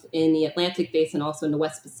 both in the Atlantic basin, also in the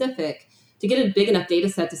West Pacific, to get a big enough data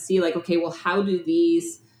set to see like, okay, well, how do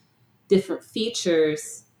these different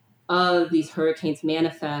features of these hurricanes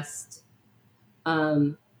manifest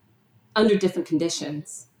under different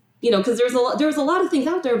conditions? Because there's a lot of things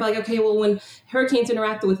out there about like, okay, well, when hurricanes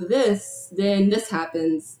interact with this, then this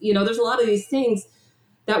happens. There's a lot of these things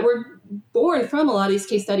that were born from a lot of these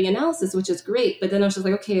case study analysis, which is great. But then I was just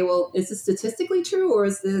like, okay, well, is this statistically true, or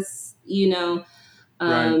is this,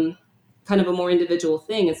 kind of a more individual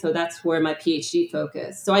thing? And so that's where my PhD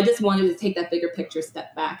focused. So I just wanted to take that bigger picture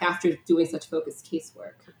step back after doing such focused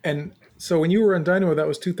casework. And so when you were on Dynamo, that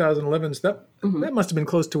was 2011. So that must have been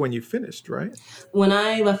close to when you finished, right? When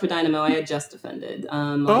I left for Dynamo, I had just defended.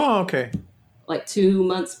 Okay. Like 2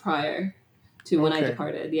 months prior to when I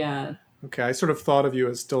departed. Yeah. Okay. I sort of thought of you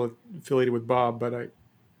as still affiliated with Bob, but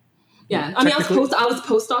I mean, I was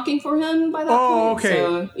postdocing for him by that point. Oh, okay.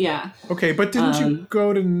 So, yeah. Okay, but didn't you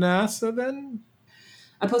go to NASA then?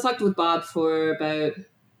 I postdoced with Bob for about,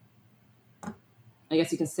 I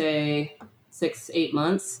guess you can say, 6-8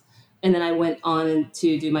 months. And then I went on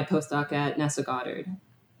to do my postdoc at NASA Goddard.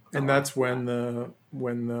 And that's when the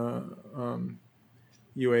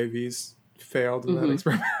UAVs failed in that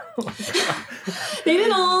experiment. They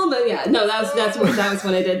didn't all, but yeah. No, that was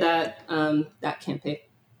when I did that campaign.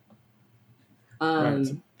 Right.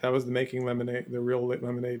 That was the making lemonade, the real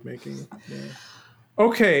lemonade making. Yeah.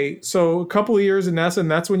 Okay, so a couple of years in NASA, and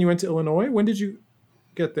that's when you went to Illinois. When did you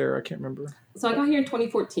get there? I can't remember. So I got here in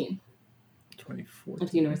 2014. 2014.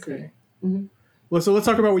 At the university. Okay. Mm-hmm. Well, so let's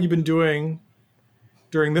talk about what you've been doing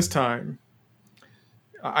during this time.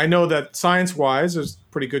 I know that science-wise, there's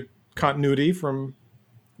pretty good continuity from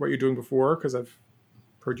what you're doing before, because I've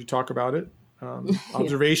heard you talk about it.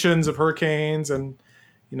 Observations of hurricanes and,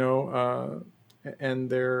 and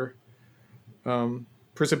their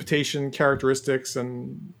precipitation characteristics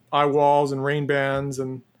and eye walls and rain bands.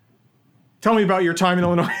 And tell me about your time in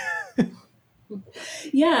Illinois.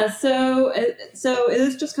 Yeah, so it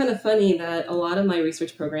is just kind of funny that a lot of my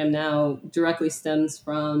research program now directly stems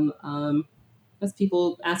from as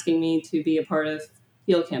people asking me to be a part of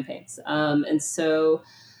field campaigns. And so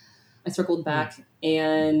I circled back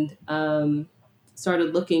and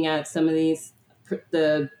started looking at some of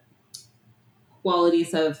the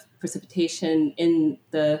qualities of precipitation in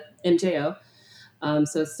the MJO.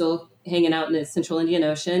 So still hanging out in the central Indian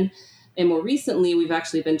Ocean. And more recently, we've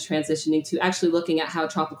actually been transitioning to actually looking at how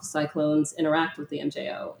tropical cyclones interact with the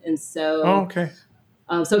MJO. And so,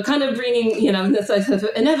 so kind of bringing,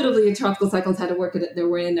 inevitably tropical cyclones had to work their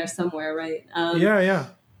way in there somewhere, right? Yeah.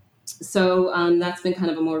 So that's been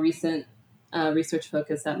kind of a more recent research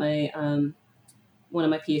focus that my one of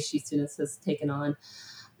my PhD students has taken on.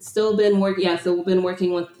 Still been working, so we've been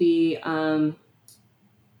working with the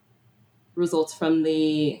results from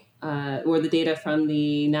the or the data from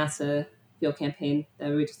the NASA field campaign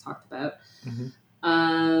that we just talked about.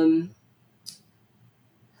 Mm-hmm.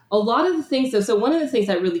 A lot of the things, so one of the things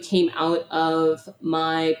that really came out of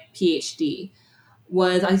my PhD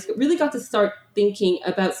was I really got to start thinking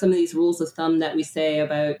about some of these rules of thumb that we say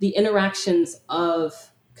about the interactions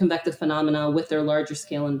of convective phenomena with their larger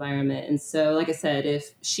scale environment. And so, like I said,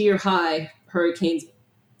 if sheer high hurricanes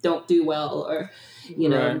don't do well, or,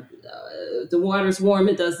 the water's warm,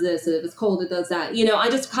 it does this. If it's cold, it does that. I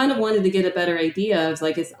just kind of wanted to get a better idea of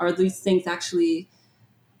are these things actually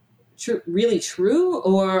really true,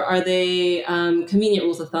 or are they convenient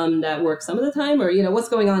rules of thumb that work some of the time, or what's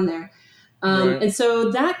going on there? Right. And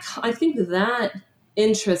so I think that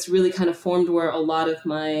interest really kind of formed where a lot of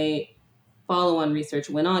my follow-on research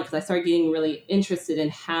went on, because I started getting really interested in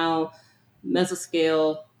how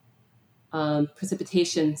mesoscale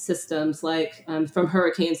precipitation systems, like from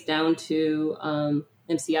hurricanes down to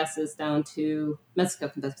MCSs, down to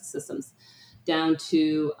mesoscale convective systems, down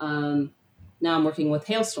to now I'm working with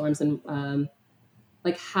hailstorms, and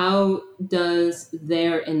like how does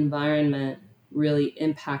their environment really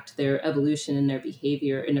impact their evolution and their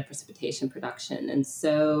behavior in a precipitation production. And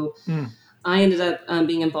so I ended up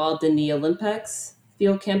being involved in the Olympics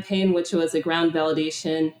field campaign, which was a NASA ground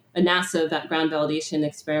validation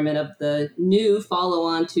experiment of the new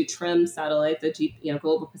follow-on to TRMM satellite, the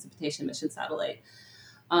Global Precipitation Mission satellite.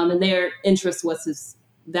 And their interest was to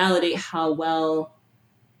validate how well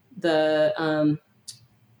the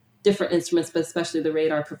different instruments, but especially the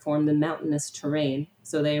radar, performed in mountainous terrain.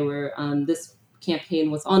 So they were, this campaign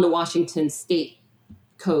was on the Washington State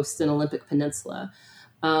coast and Olympic Peninsula.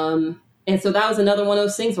 And so that was another one of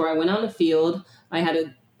those things where I went on the field. I had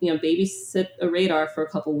to, babysit a radar for a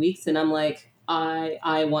couple of weeks, and I'm like,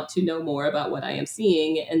 I want to know more about what I am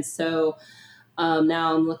seeing. And so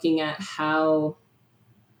now I'm looking at how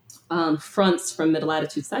fronts from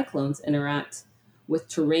mid-latitude cyclones interact with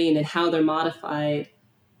terrain and how they're modified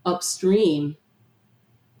upstream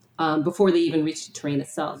before they even reach the terrain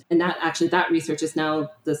itself. And that research is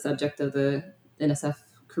now the subject of the NSF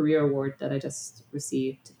Career Award that I just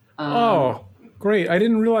received. Oh, great. I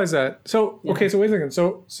didn't realize that. So, Yeah. Okay, so wait a second.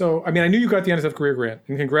 So, I mean, I knew you got the NSF Career Grant,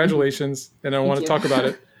 and congratulations, and I want to talk about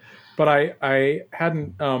it. But I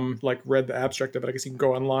hadn't read the abstract of it. I guess you can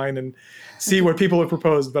go online and see what people have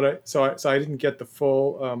proposed. But I didn't get the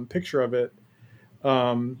full picture of it.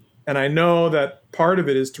 And I know that part of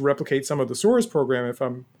it is to replicate some of the SOARS program, if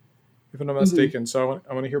I'm not mistaken. So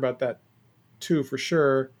I want to hear about that too, for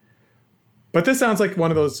sure. But this sounds like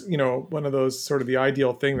one of those sort of the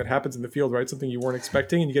ideal thing that happens in the field, right? Something you weren't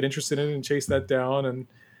expecting, and you get interested in it and chase that down, and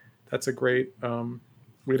that's a great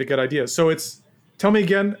way to get ideas. So tell me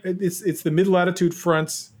again, it's the mid-latitude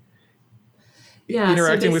fronts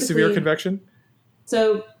interacting with severe convection?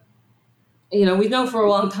 So, we've known for a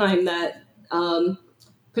long time that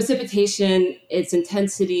precipitation, its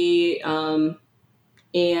intensity, and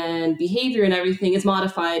behavior and everything is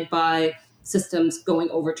modified by systems going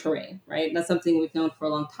over terrain, right? That's something we've known for a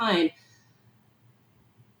long time.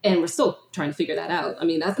 And we're still trying to figure that out. I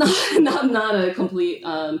mean, that's not a complete,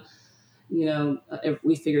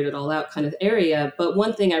 we figured it all out kind of area. But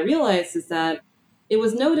one thing I realized is that it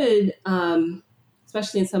was noted,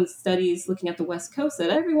 especially in some studies looking at the West Coast, that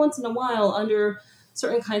every once in a while, under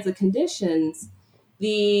certain kinds of conditions,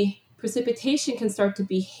 the precipitation can start to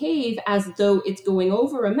behave as though it's going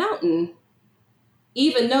over a mountain,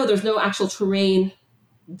 even though there's no actual terrain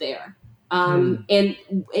there.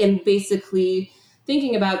 And basically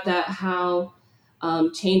thinking about that, how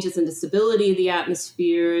changes in the stability of the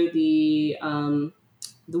atmosphere, the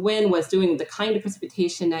wind, what's doing, the kind of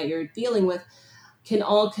precipitation that you're dealing with, can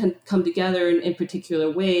all come together in particular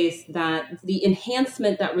ways, that the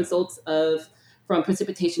enhancement that results from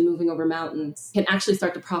precipitation moving over mountains can actually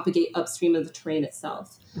start to propagate upstream of the terrain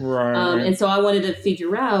itself. Right. And so I wanted to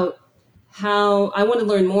figure out I want to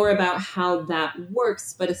learn more about how that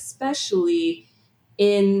works, but especially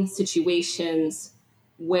in situations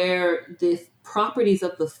where the properties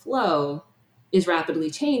of the flow is rapidly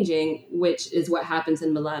changing, which is what happens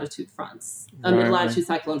in mid-latitude fronts, mid-latitude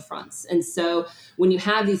cyclone fronts. And so when you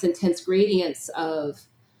have these intense gradients of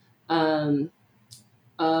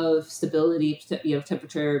stability,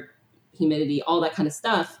 temperature, humidity, all that kind of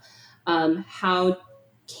stuff, how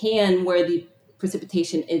can, where the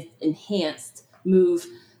precipitation is enhanced, move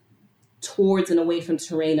towards and away from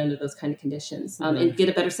terrain under those kind of conditions, and get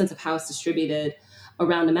a better sense of how it's distributed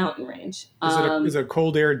around a mountain range. Is it a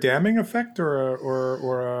cold air damming effect,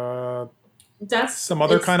 or that's some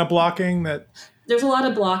other kind of blocking that? There's a lot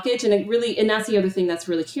of blockage, and that's the other thing that's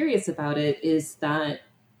really curious about it, is that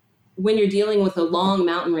when you're dealing with a long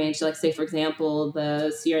mountain range, like say, for example, the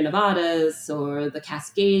Sierra Nevadas or the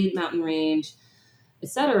Cascade mountain range,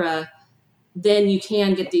 etc., then you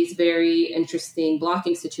can get these very interesting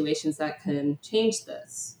blocking situations that can change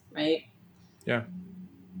this, right? Yeah.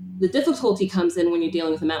 The difficulty comes in when you're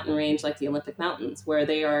dealing with a mountain range like the Olympic Mountains, where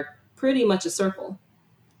they are pretty much a circle.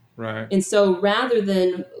 Right. And so rather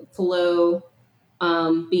than flow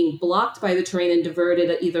being blocked by the terrain and diverted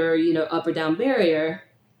at either, up or down barrier,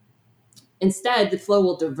 instead the flow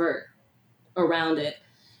will divert around it.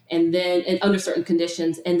 and under certain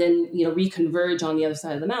conditions, and then, reconverge on the other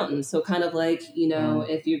side of the mountain. So kind of like,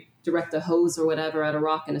 if you direct a hose or whatever at a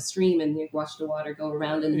rock in a stream and you watch the water go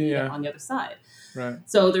around and then you get on the other side. Right.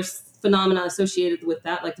 So there's phenomena associated with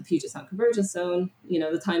that, like the Puget Sound Convergence Zone,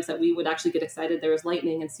 the times that we would actually get excited there was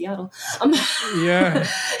lightning in Seattle. Things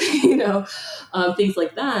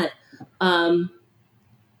like that.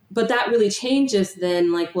 But that really changes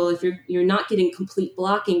then, like, well, if you're not getting complete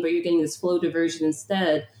blocking, but you're getting this flow diversion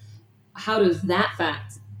instead, how does that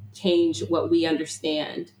fact change what we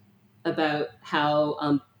understand about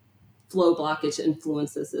how flow blockage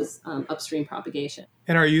influences this upstream propagation?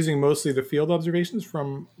 And are you using mostly the field observations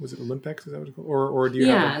from, was it Olympics? Is that what it's called? Or do you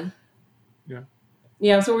have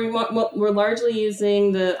Yeah, so we're largely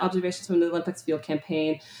using the observations from the Olympics field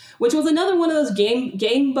campaign, which was another one of those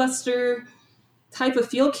game buster type of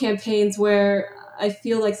field campaigns where I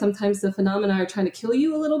feel like sometimes the phenomena are trying to kill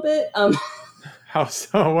you a little bit. How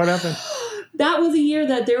so? What happened? That was a year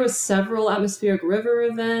that there was several atmospheric river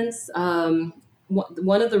events.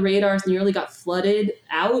 One of the radars nearly got flooded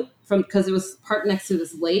out because it was parked next to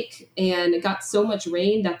this lake, and it got so much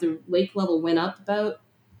rain that the lake level went up about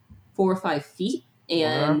 4 or 5 feet.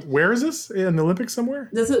 And where is this? In the Olympics somewhere?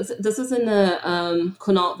 This is in the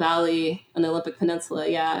Quinault Valley on the Olympic Peninsula,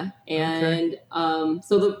 yeah. And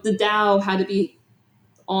so the Dow had to be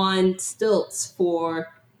on stilts for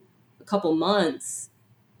a couple months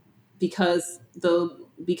because of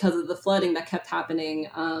the flooding that kept happening.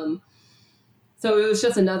 So it was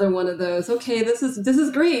just another one of those. Okay, this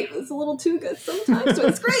is great. It's a little too good sometimes, but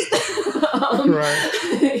it's great.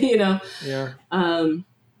 Right. Yeah.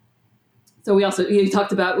 So we also, you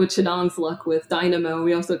talked about with Chedong's luck with Dynamo.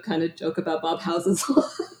 We also kind of joke about Bob House's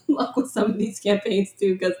luck with some of these campaigns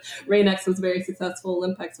too, because Rain-X was very successful,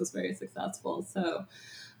 Olympex was very successful. So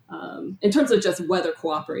in terms of just weather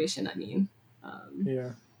cooperation, I mean.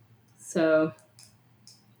 So,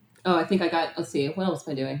 I think let's see, what else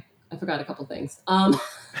am I doing? I forgot a couple things. Well,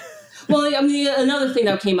 I mean, another thing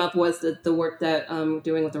that came up was the work that we're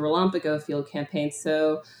doing with the Relampigo field campaign.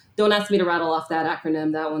 So don't ask me to rattle off that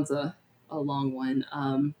acronym. That one's a long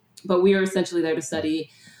one. But we are essentially there to study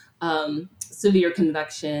severe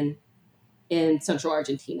convection in central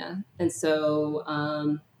Argentina. And so,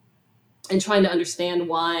 and trying to understand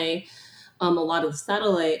why a lot of the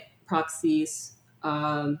satellite proxies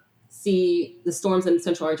see the storms in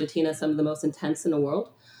central Argentina some of the most intense in the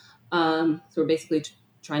world. So we're basically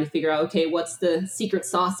trying to figure out, okay, what's the secret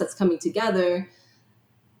sauce that's coming together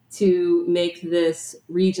to make this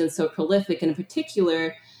region so prolific? And in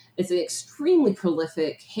particular, it's an extremely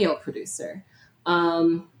prolific hail producer.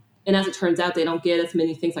 And as it turns out, they don't get as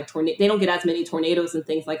many things like they don't get as many tornadoes and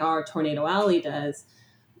things like our Tornado Alley does,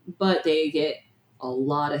 but they get a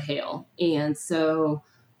lot of hail. And so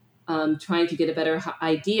trying to get a better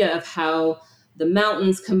idea of how the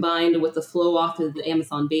mountains combined with the flow off of the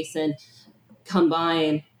Amazon basin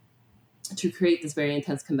combine to create this very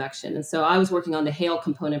intense convection. And so I was working on the hail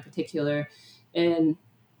component in particular, and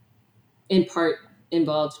in part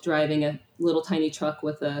involved driving a little tiny truck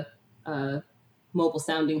with a mobile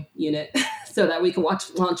sounding unit so that we could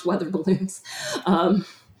launch weather balloons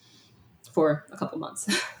for a couple months.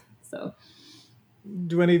 So,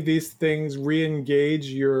 do any of these things re-engage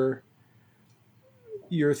your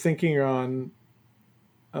thinking on,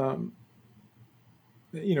 how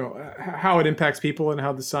it impacts people and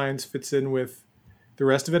how the science fits in with the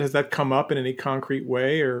rest of it? Has that come up in any concrete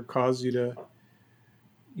way or caused you to,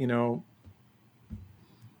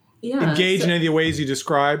 engage in any of the ways you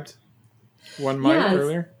described one might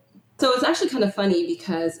earlier? So it's actually kind of funny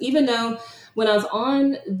because even though when I was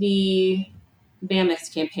on the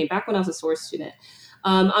BAMX campaign, back when I was a SOAR student,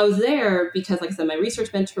 I was there because, like I said, my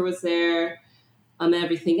research mentor was there and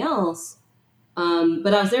everything else.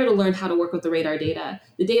 But I was there to learn how to work with the radar data.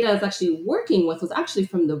 The data I was actually working with was actually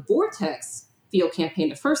from the Vortex field campaign,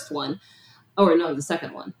 the first one, the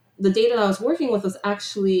second one. The data I was working with was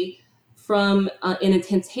actually from an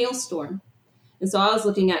intense hailstorm. And so I was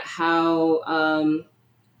looking at how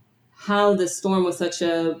this storm was such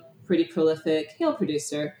a pretty prolific hail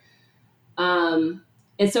producer. And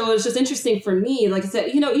so it was just interesting for me. Like I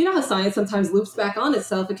said, you know how science sometimes loops back on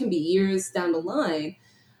itself. It can be years down the line.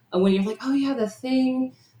 When you're like, oh yeah, the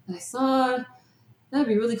thing that I saw, that'd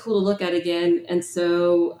be really cool to look at again. And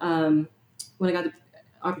so when I got the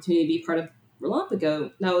opportunity to be part of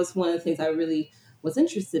Relampigo, that was one of the things I really was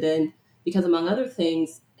interested in, because among other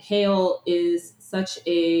things, hail is such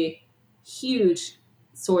a huge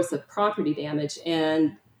source of property damage,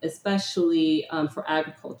 and especially for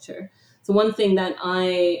agriculture. So one thing that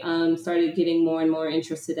I started getting more and more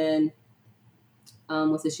interested in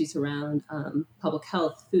with issues around public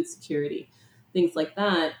health, food security, things like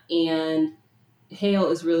that. And hail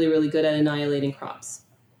is really, really good at annihilating crops,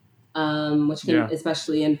 which can,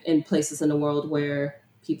 especially in places in the world where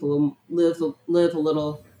people live a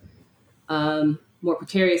little more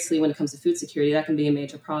precariously when it comes to food security, that can be a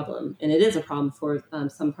major problem. And it is a problem for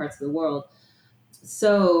some parts of the world.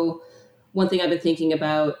 So one thing I've been thinking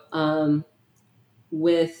about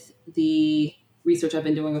with the research I've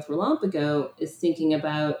been doing with Relampago is thinking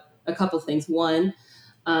about a couple things. One,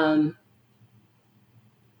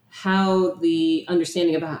 how the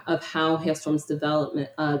understanding of how hailstorms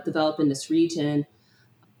develop in this region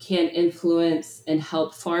can influence and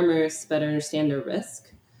help farmers better understand their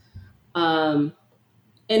risk. And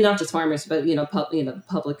not just farmers, but the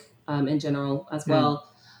public in general as well.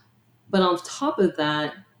 But on top of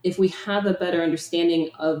that, if we have a better understanding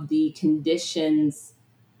of the conditions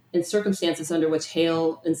and circumstances under which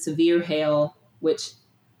hail and severe hail, which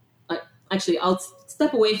actually I'll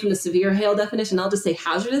step away from the severe hail definition. I'll just say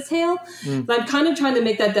hazardous hail. But I'm kind of trying to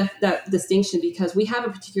make that distinction because we have a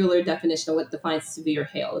particular definition of what defines severe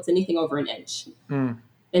hail. It's anything over an inch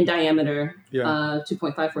in diameter,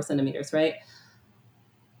 2.54 centimeters, right?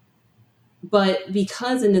 But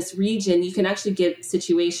because in this region, you can actually get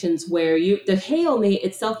situations where the hail may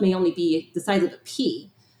only be the size of a pea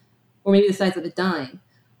or maybe the size of a dime,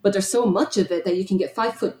 but there's so much of it that you can get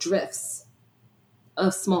 5-foot drifts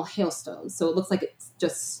of small hailstones. So it looks like it's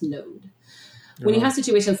just snowed. When you have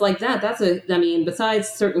situations like that, besides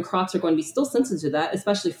certain crops are going to be still sensitive to that,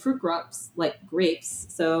 especially fruit crops like grapes.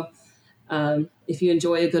 So if you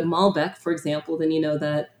enjoy a good Malbec, for example, then you know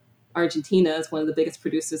that Argentina is one of the biggest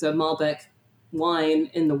producers of Malbec wine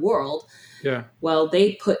in the world. Yeah. Well,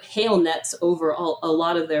 they put hail nets over a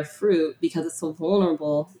lot of their fruit because it's so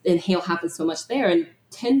vulnerable and hail happens so much there. And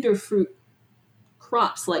tender fruit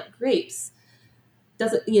crops like grapes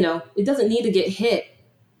it doesn't need to get hit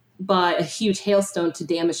by a huge hailstone to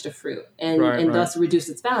damage the fruit and thus reduce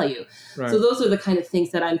its value. Right. So those are the kind of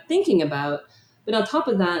things that I'm thinking about. But on top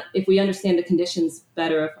of that, if we understand the conditions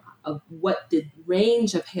better of what the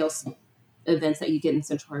range of hail events that you get in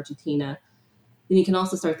central Argentina, then you can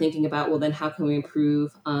also start thinking about, well, then how can we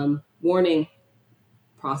improve warning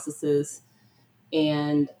processes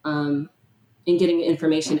and getting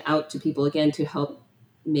information out to people, again, to help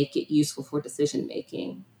make it useful for decision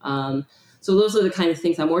making. So those are the kind of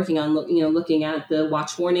things I'm working on, looking at the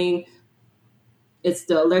watch warning. It's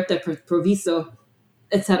the Alerta Proviso,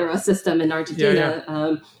 et cetera, system in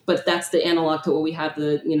Argentina. But that's the analog to what we have,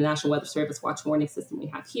 the National Weather Service watch warning system we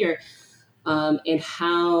have here. And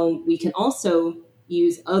how we can also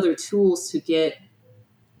use other tools to get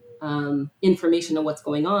information on what's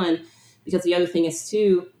going on. Because the other thing is,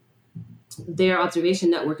 too, their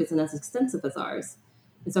observation network isn't as extensive as ours.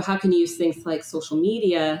 And so how can you use things like social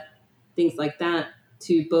media, things like that,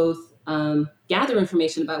 to both gather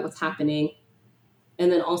information about what's happening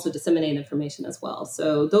and then also disseminate information as well.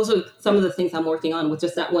 So those are some of the things I'm working on with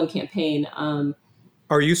just that one campaign.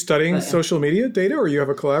 Are you studying social media data, or you have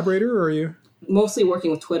a collaborator, or are you? Mostly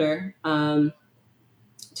working with Twitter to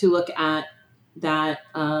look at that.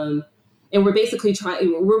 And we're basically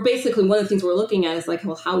one of the things we're looking at is like,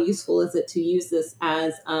 well, how useful is it to use this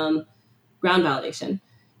as ground validation?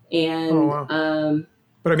 And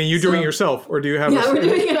but I mean, you're doing it yourself, or do you have? Yeah, we're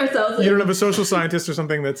doing it ourselves. You don't have a social scientist or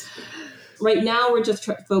something that's. Right now, we're just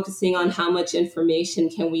focusing on how much information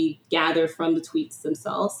can we gather from the tweets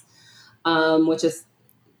themselves, which is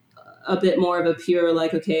a bit more of a pure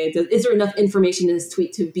like, okay, is there enough information in this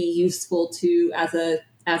tweet to be useful to as a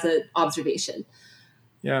observation?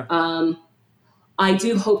 Yeah. I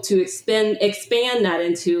do hope to expand that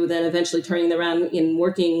into then eventually turning around and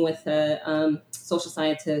working with social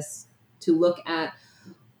scientists to look at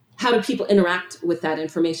how do people interact with that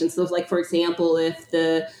information. So like, for example, if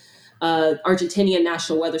the Argentinian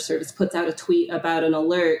National Weather Service puts out a tweet about an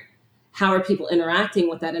alert, how are people interacting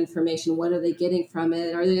with that information? What are they getting from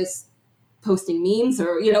it? Are they just posting memes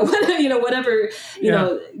or, whatever,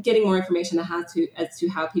 getting more information as to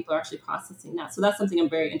how people are actually processing that. So that's something I'm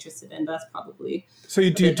very interested in. That's probably. So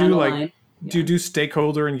do you do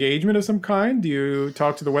stakeholder engagement of some kind? Do you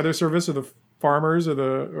talk to the Weather Service or the farmers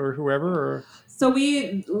or whoever? Or? So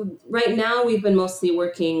right now we've been mostly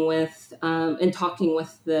working with and talking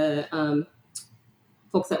with the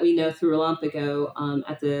folks that we know through Relampago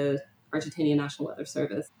at the Argentinian National Weather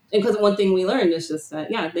Service. And because one thing we learned is just that,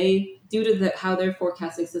 they, due to how their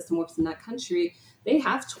forecasting system works in that country, they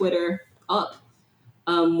have Twitter up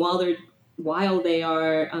while they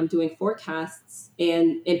are doing forecasts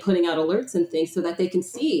and putting out alerts and things so that they can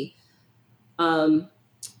see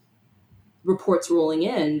reports rolling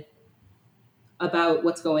in about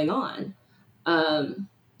what's going on.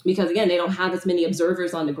 Because again, they don't have as many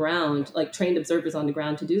observers on the ground, like trained observers on the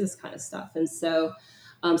ground to do this kind of stuff. And so,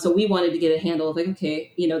 so we wanted to get a handle of like,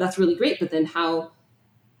 okay, that's really great, but then how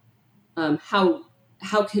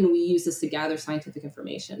can we use this to gather scientific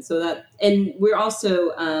information? So that, and we're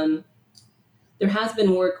also, there has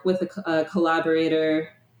been work with a collaborator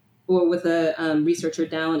or with a researcher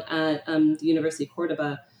down at the University of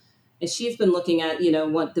Cordoba, and she's been looking at,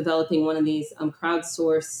 developing one of these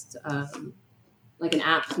crowdsourced, like an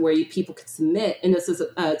app where people could submit, and this is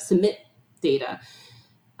submit data.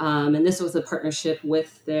 And this was a partnership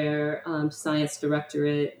with their science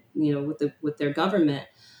directorate, with their government.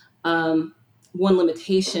 One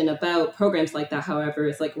limitation about programs like that, however,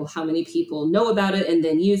 is like, well, how many people know about it and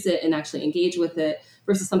then use it and actually engage with it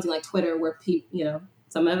versus something like Twitter where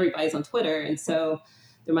everybody's on Twitter. And so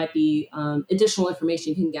there might be additional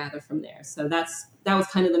information you can gather from there. So that was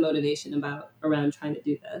kind of the motivation around trying to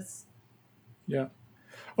do this. Yeah.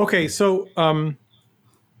 Okay. So, I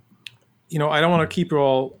don't want to keep you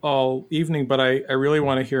all evening, but I really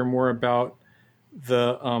want to hear more about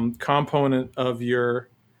the component of your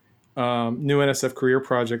new NSF career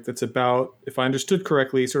project that's about, if I understood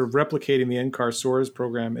correctly, sort of replicating the NCAR SOARS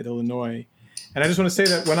program at Illinois. And I just want to say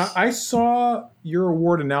that when I saw your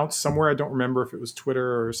award announced somewhere, I don't remember if it was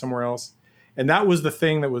Twitter or somewhere else, and that was the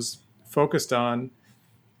thing that was focused on.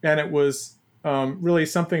 And it was really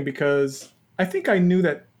something because I think I knew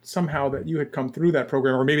that somehow that you had come through that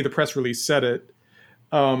program, or maybe the press release said it.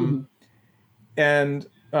 And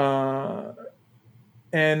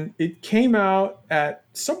it came out at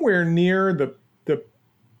somewhere near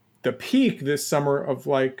the peak this summer of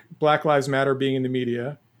like Black Lives Matter being in the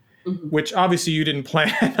media, which obviously you didn't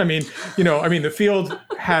plan. The field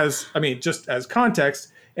has, just as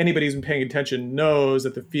context, anybody who's been paying attention knows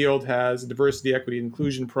that the field has a diversity, equity, and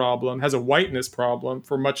inclusion problem, has a whiteness problem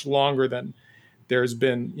for much longer than there's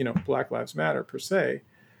been, Black Lives Matter per se.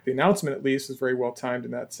 The announcement, at least, is very well timed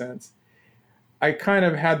in that sense. I kind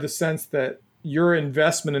of had the sense that your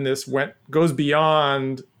investment in this goes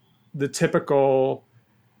beyond the typical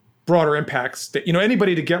broader impacts. That,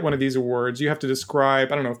 anybody to get one of these awards, you have to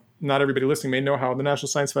describe, I don't know, not everybody listening may know how the National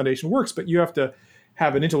Science Foundation works, but you have to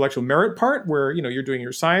have an intellectual merit part where, you're doing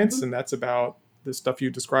your science, and that's about the stuff you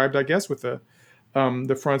described, I guess, with the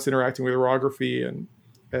fronts interacting with orography and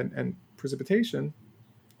precipitation.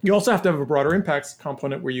 You also have to have a broader impacts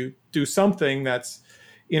component where you do something that's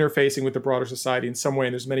interfacing with the broader society in some way,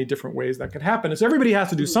 and there's many different ways that could happen. And so everybody has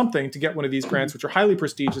to do something to get one of these grants, which are highly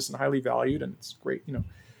prestigious and highly valued, and it's great,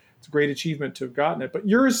 it's a great achievement to have gotten it. But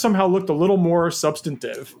yours somehow looked a little more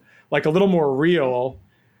substantive, like a little more real,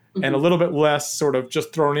 and a little bit less sort of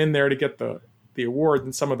just thrown in there to get the award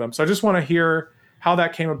than some of them. So I just want to hear how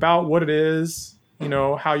that came about, what it is,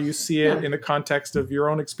 how you see it in the context of your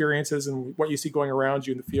own experiences and what you see going around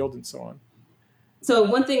you in the field and so on. So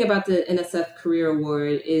one thing about the NSF Career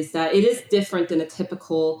Award is that it is different than a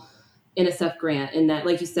typical NSF grant in that,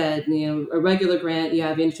 like you said, a regular grant, you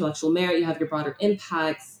have intellectual merit, you have your broader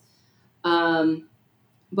impacts.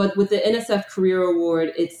 But with the NSF Career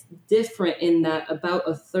Award, it's different in that about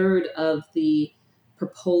a third of the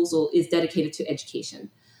proposal is dedicated to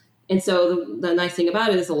education. And so the nice thing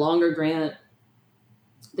about it is a longer grant,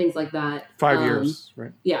 things like that. 5 years,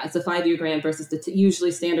 right? Yeah, it's a 5-year grant versus the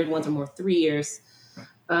usually standard ones are more 3 years.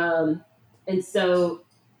 And so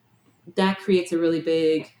that creates a really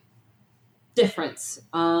big difference.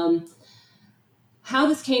 How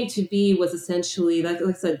this came to be was essentially, like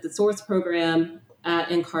I said, the SOARS program at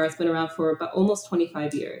NCAR has been around for about almost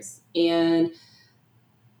 25 years. And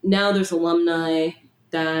now there's alumni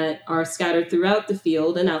that are scattered throughout the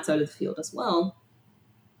field and outside of the field as well,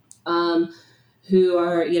 who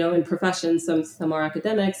are, in professions. Some are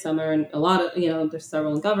academics, some are in a lot of, there's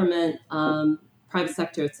several in government, private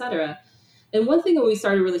sector, et cetera. And one thing that we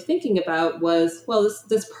started really thinking about was, well,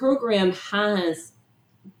 this program has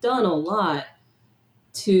done a lot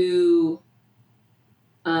to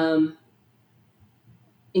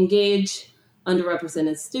engage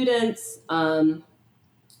underrepresented students, and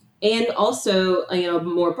also,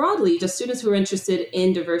 more broadly, just students who are interested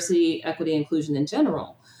in diversity, equity, and inclusion in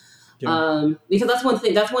general. Yeah. Because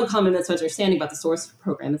that's one common misunderstanding about the SOARS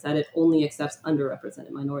program is that it only accepts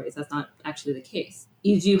underrepresented minorities. That's not actually the case.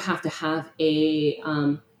 You do have to have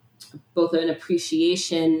both an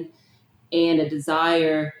appreciation and a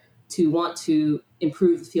desire to want to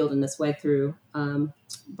improve the field in this way through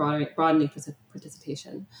broadening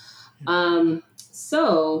participation.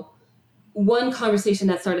 So one conversation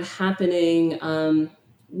that started happening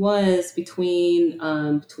was between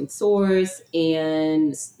SOARS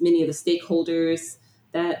and many of the stakeholders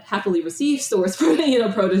that happily receive SOARS for,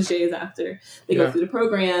 proteges after they go through the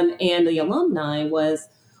program and the alumni was,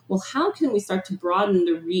 well, how can we start to broaden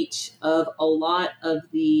the reach of a lot of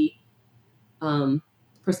the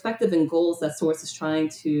perspective and goals that SOARS is trying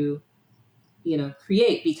to,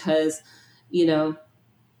 create? Because, the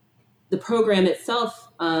program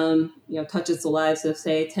itself, touches the lives of,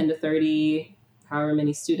 say, 10 to 30, however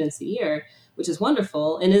many students a year, which is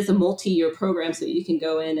wonderful. And is a multi-year program, so you can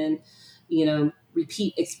go in and,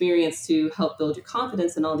 repeat experience to help build your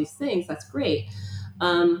confidence and all these things. That's great.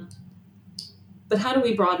 But how do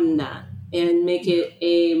we broaden that and make it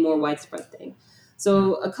a more widespread thing?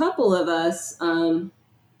 So a couple of us who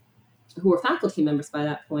were faculty members by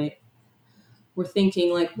that point were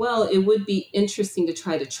thinking like, well, it would be interesting to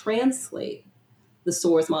try to translate the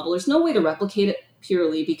SOARS model. There's no way to replicate it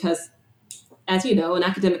purely because, as you know, an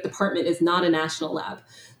academic department is not a national lab.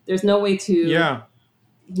 There's no way to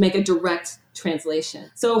make a direct translation.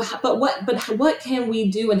 So, but what can we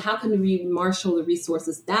do, and how can we marshal the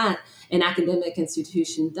resources that an academic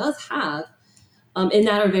institution does have, and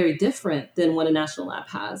that are very different than what a national lab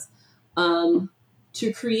has,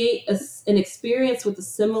 to create an experience with a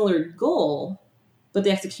similar goal, but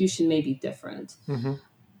the execution may be different. Mm-hmm.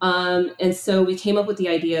 And so we came up with the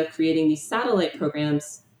idea of creating these satellite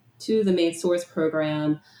programs to the main SOARS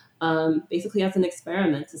program, basically as an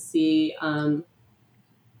experiment to see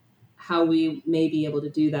how we may be able to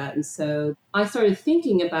do that. And so I started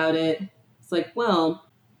thinking about it. It's like, well,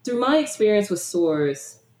 through my experience with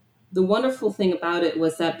SOARS, the wonderful thing about it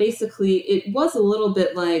was that basically it was a little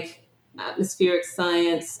bit like atmospheric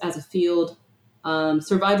science as a field,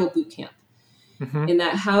 survival boot camp. Mm-hmm. In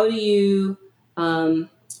that, how do you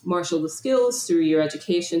marshal the skills through your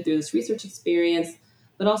education, through this research experience,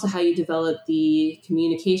 but also how you develop the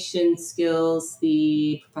communication skills,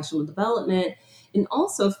 the professional development, and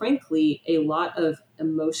also, frankly, a lot of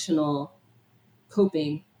emotional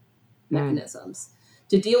coping mechanisms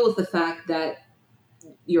to deal with the fact that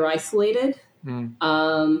you're isolated.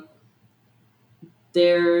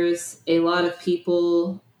 There's a lot of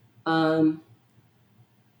people who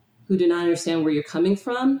do not understand where you're coming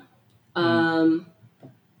from.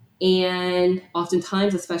 And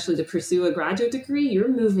oftentimes, especially to pursue a graduate degree, you're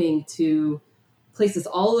moving to places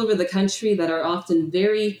all over the country that are often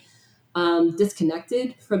very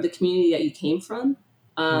disconnected from the community that you came from.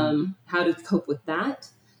 How to cope with that?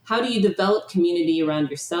 How do you develop community around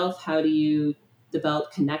yourself? How do you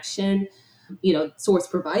develop connection? SOARS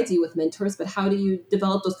provides you with mentors, but how do you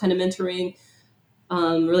develop those kind of mentoring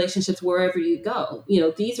relationships wherever you go?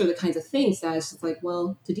 These are the kinds of things that it's just like,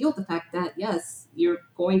 well, to deal with the fact that, yes, you're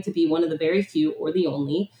going to be one of the very few or the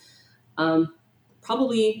only,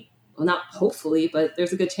 probably, well, not hopefully, but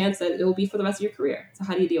there's a good chance that it will be for the rest of your career. So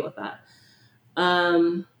how do you deal with that?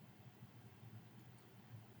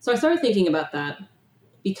 So I started thinking about that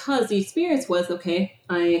because the experience was, okay,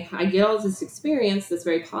 I get all this experience that's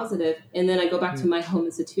very positive, and then I go back to my home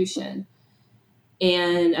institution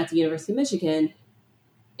and at the University of Michigan,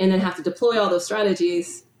 and then have to deploy all those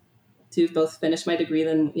strategies to both finish my degree,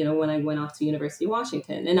 then, when I went off to University of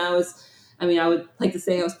Washington. And I would like to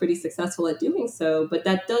say I was pretty successful at doing so, but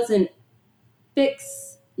that doesn't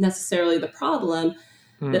fix necessarily the problem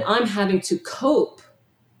that I'm having to cope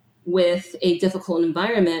with a difficult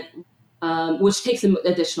environment, which takes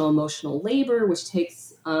additional emotional labor, which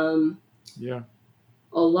takes a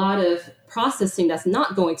lot of processing that's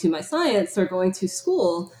not going to my science or going to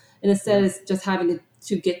school, and instead is just having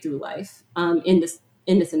to get through life in this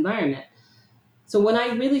environment. So what I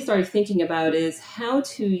really started thinking about is how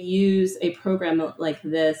to use a program like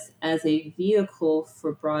this as a vehicle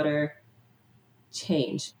for broader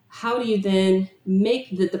change. How do you then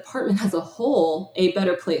make the department as a whole a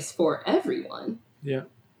better place for everyone? Yeah.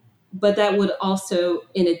 But that would also,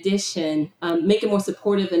 in addition, make it more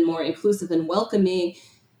supportive and more inclusive and welcoming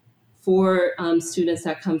for students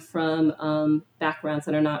that come from backgrounds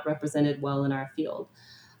that are not represented well in our field.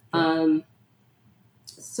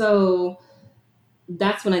 So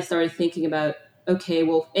that's when I started thinking about, okay,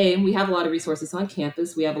 well, we have a lot of resources on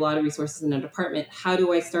campus. We have a lot of resources in our department. How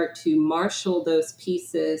do I start to marshal those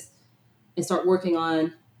pieces and start working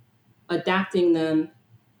on adapting them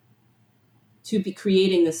to be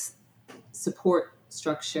creating this support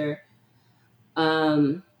structure?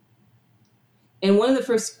 And one of the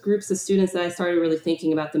first groups of students that I started really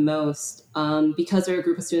thinking about the most, because they're a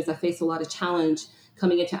group of students that face a lot of challenge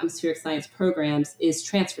coming into atmospheric science programs, is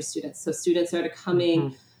transfer students. So students that are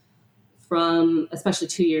coming from especially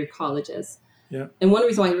two-year colleges. Yeah. And one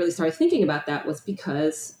reason why I really started thinking about that was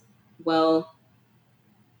because, well,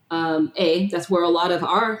 that's where a lot of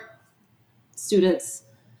our students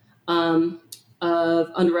of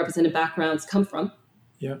underrepresented backgrounds come from.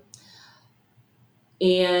 Yeah.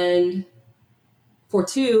 And for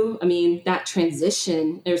two, I mean, that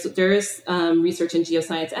transition, there is research in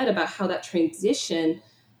geoscience ed about how that transition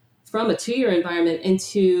from a 2-year environment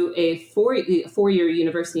into a four-year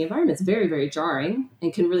university environment is very, very jarring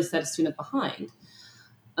and can really set a student behind.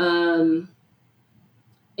 And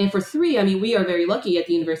for three, I mean, we are very lucky at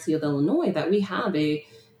the University of Illinois that we have a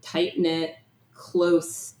tight-knit,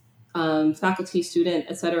 close faculty, student,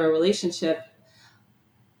 et cetera, relationship.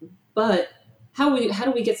 But how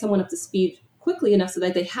do we get someone up to speed quickly enough so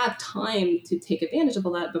that they have time to take advantage of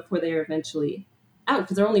all that before they are eventually out?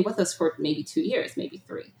 Because they're only with us for maybe 2 years, maybe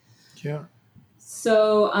 3. Yeah.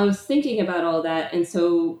 So I was thinking about all that. And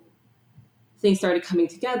so things started coming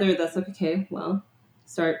together. That's like, okay, well,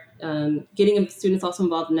 start getting students also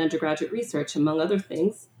involved in undergraduate research, among other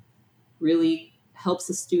things, really helps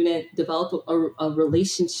a student develop a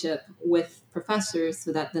relationship with professors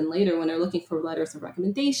so that then later when they're looking for letters of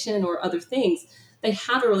recommendation or other things, they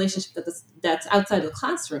have a relationship that's outside of the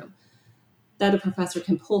classroom that a professor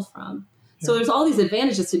can pull from. Yeah. So there's all these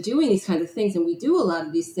advantages to doing these kinds of things, and we do a lot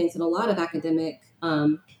of these things in a lot of academic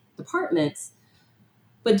departments,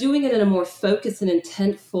 but doing it in a more focused and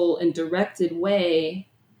intentful and directed way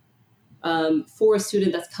for a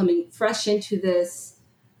student that's coming fresh into this,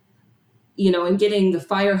 and getting the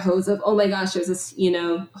fire hose of, oh my gosh, there's this,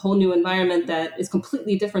 whole new environment that is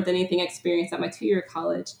completely different than anything I experienced at my 2-year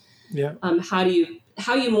college. Yeah. How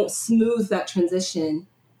you smooth that transition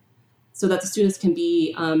so that the students can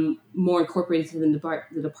be more incorporated in the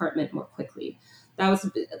department more quickly. That was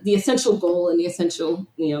the essential goal and the essential,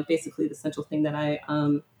 basically the essential thing that I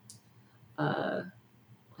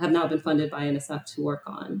have now been funded by NSF to work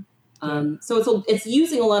on. So it's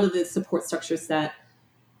using a lot of the support structures that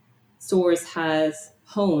SOARS has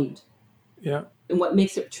honed. Yeah. And what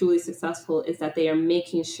makes it truly successful is that they are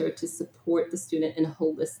making sure to support the student in a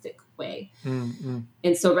holistic way. Mm-hmm.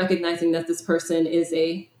 And so recognizing that this person is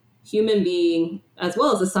a human being as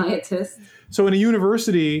well as a scientist. So in a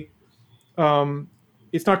university,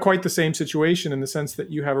 it's not quite the same situation in the sense that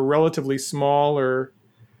you have a relatively smaller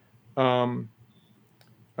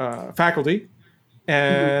faculty.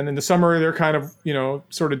 And in the summer, they're kind of,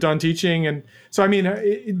 sort of done teaching. And so, I mean,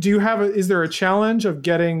 is there a challenge of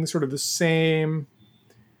getting sort of the same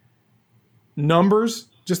numbers,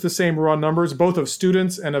 just the same raw numbers, both of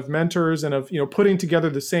students and of mentors and of, putting together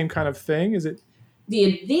the same kind of thing? Is it? The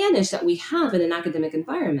advantage that we have in an academic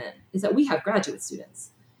environment is that we have graduate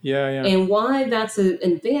students. Yeah. And why that's an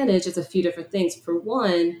advantage is a few different things. For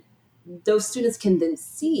one, those students can then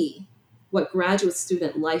see what graduate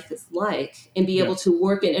student life is like and be able to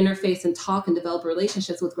work and interface and talk and develop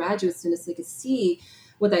relationships with graduate students. They can see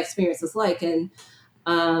what that experience is like. And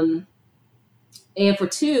for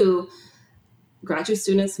two, graduate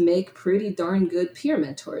students make pretty darn good peer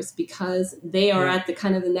mentors because they are at the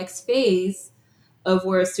kind of the next phase of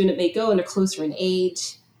where a student may go and they're closer in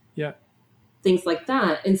age. Yeah. Things like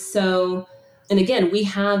that. And so, and again, we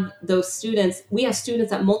have those students, we have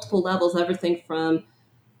students at multiple levels, everything from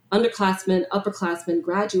underclassmen, upperclassmen,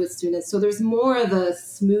 graduate students. So there's more of a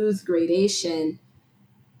smooth gradation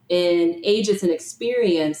in ages and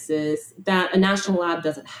experiences that a national lab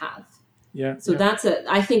doesn't have. Yeah. So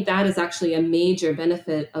I think that is actually a major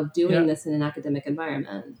benefit of doing this in an academic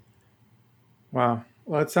environment. Wow.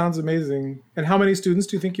 Well, that sounds amazing. And how many students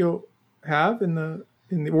do you think you'll have or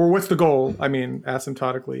what's the goal? I mean,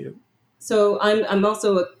 asymptotically. So I'm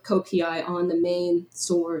also a co-PI on the main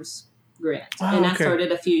SOARS grant. And that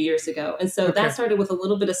started a few years ago. And so that started with a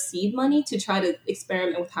little bit of seed money to try to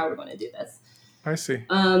experiment with how we're going to do this. I see.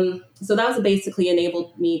 So that was basically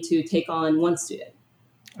enabled me to take on one student.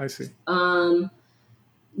 I see.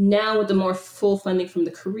 Now with the more full funding from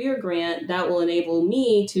the career grant, that will enable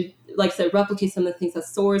me to, like I said, replicate some of the things that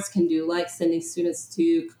SOARS can do, like sending students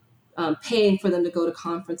to, paying for them to go to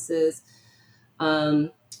conferences,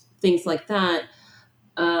 things like that.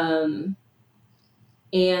 And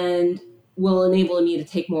will enable me to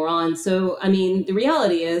take more on. So, I mean, the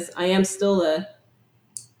reality is I am still a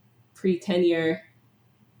pre-tenure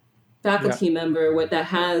faculty member that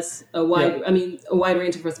has a wide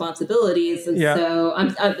range of responsibilities. And so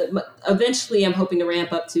eventually I'm hoping to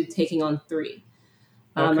ramp up to taking on 3.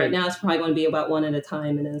 Right now it's probably going to be about 1 at a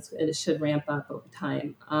time, and then it should ramp up over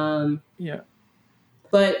time.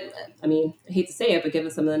 But I mean, I hate to say it, but given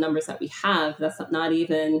some of the numbers that we have, that's not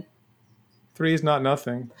even... 3 is not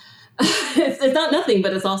nothing. It's not nothing,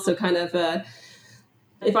 but it's also kind of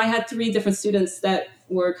if I had 3 different students that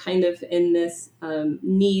were kind of in this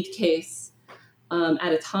need case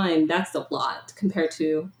at a time, that's a lot compared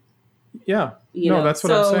to that's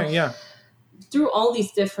what I'm saying. through all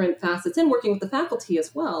these different facets and working with the faculty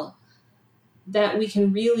as well, that we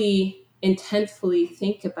can really intentfully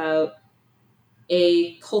think about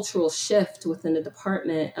a cultural shift within the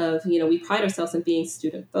department of, we pride ourselves in being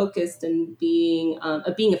student focused and being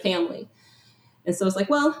a family. And so it's like,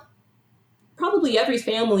 well, probably every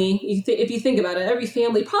family, if you think about it, every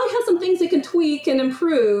family probably has some things they can tweak and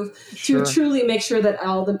improve to truly make sure that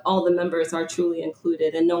all the members are truly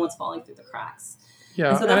included and no one's falling through the cracks. Yeah.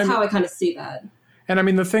 And so that's how I kind of see that. And I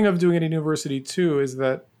mean, the thing of doing it at university too is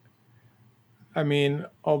that, I mean,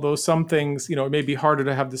 although some things, it may be harder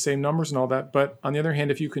to have the same numbers and all that, but on the other hand,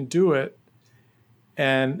 if you can do it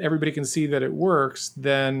and everybody can see that it works,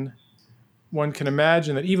 then one can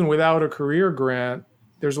imagine that even without a career grant,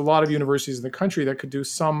 there's a lot of universities in the country that could do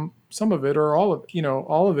some of it or all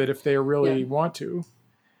of it if they really want to.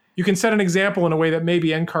 You can set an example in a way that maybe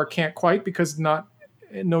NCAR can't quite, because no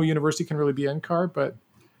university can really be NCAR, but.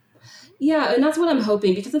 Yeah, and that's what I'm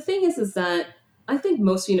hoping, because the thing is that I think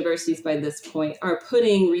most universities by this point are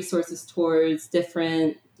putting resources towards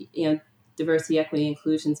different, diversity, equity,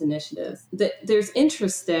 inclusions initiatives. There's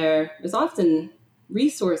interest there. There's often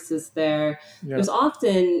resources there. Yeah. There's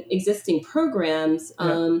often existing programs.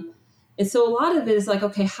 And so a lot of it is like,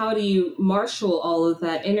 okay, how do you marshal all of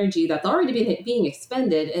that energy that's already being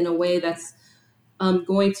expended in a way that's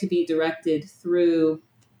going to be directed through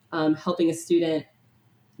helping a student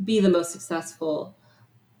be the most successful?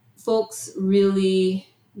 Folks really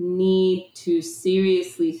need to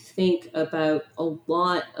seriously think about a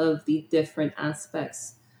lot of the different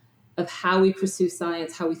aspects of how we pursue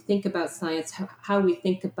science, how we think about science, how we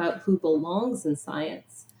think about who belongs in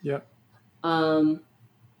science. Yeah. And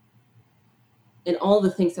all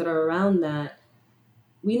the things that are around that.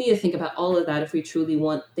 We need to think about all of that if we truly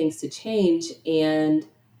want things to change. And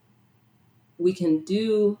we can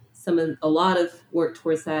do a lot of work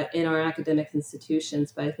towards that in our academic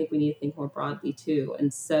institutions, but I think we need to think more broadly too.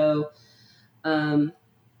 And so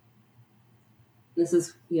this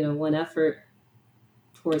is, one effort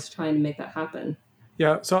towards trying to make that happen.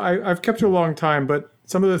 Yeah. So I've kept you a long time, but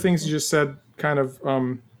some of the things you just said kind of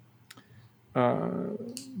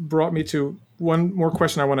brought me to one more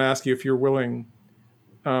question I want to ask you, if you're willing.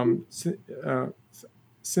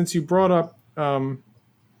 Since you brought up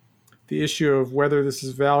the issue of whether this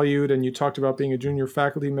is valued, and you talked about being a junior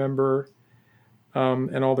faculty member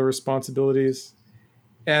and all the responsibilities.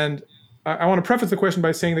 And I want to preface the question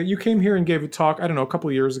by saying that you came here and gave a talk, I don't know, a couple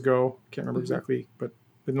of years ago, can't remember exactly, but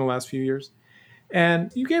within the last few years.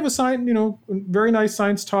 And you gave a very nice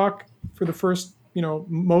science talk for the first,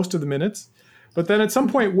 most of the minutes. But then at some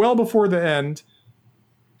point, well before the end,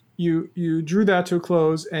 you drew that to a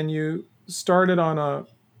close and you started on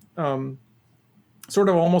a sort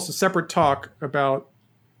of almost a separate talk about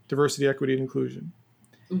diversity, equity, and inclusion.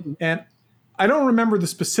 Mm-hmm. And I don't remember the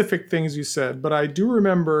specific things you said, but I do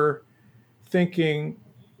remember thinking,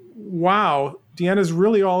 wow, Deanna's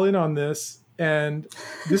really all in on this. And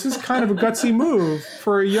this is kind of a gutsy move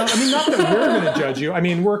for a young, not that we're going to judge you.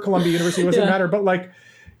 We're Columbia University, it doesn't matter. But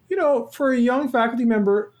for a young faculty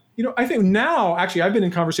member, I think now, actually, I've been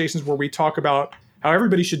in conversations where we talk about how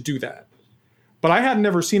everybody should do that. But I had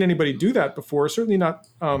never seen anybody do that before, certainly not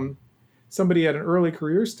somebody at an early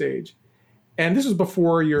career stage. And this was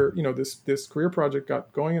before your, this career project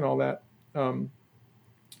got going and all that.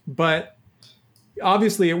 But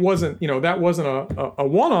obviously it wasn't, that wasn't a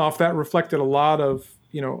one-off. That reflected a lot of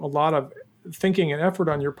thinking and effort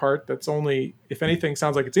on your part. That's only, if anything,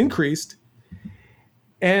 sounds like it's increased.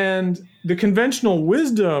 And the conventional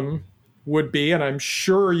wisdom would be, and I'm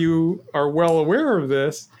sure you are well aware of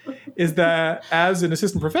this, is that as an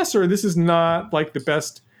assistant professor, this is not like the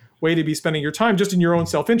best way to be spending your time just in your own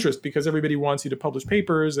self-interest, because everybody wants you to publish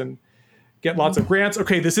papers and get lots of grants.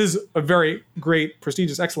 Okay, this is a very great,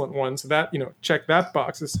 prestigious, excellent one. So that, check that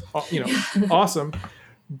box is, awesome.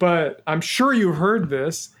 But I'm sure you heard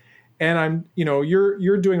this, and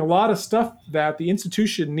you're doing a lot of stuff that the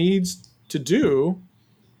institution needs to do.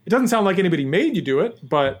 It doesn't sound like anybody made you do it,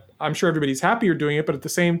 but I'm sure everybody's happy you're doing it. But at the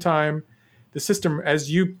same time, the system,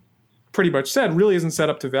 as you pretty much said, really isn't set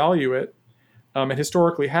up to value it, and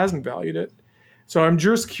historically hasn't valued it. So I'm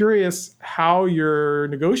just curious how you're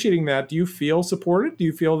negotiating that. Do you feel supported? Do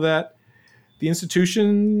you feel that the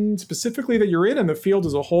institution specifically that you're in and the field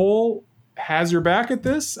as a whole has your back at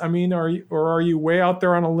this? Are you way out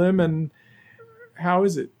there on a limb, and how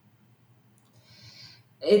is it?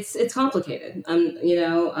 It's complicated.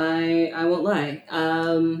 I won't lie.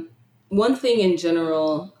 One thing in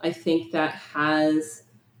general, I think that has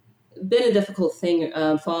been a difficult thing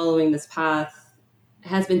following this path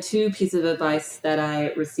has been two pieces of advice that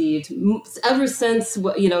I received ever since,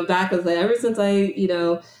 ever since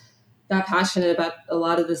I, got passionate about a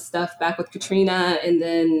lot of this stuff back with Katrina, and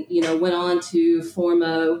then, went on to form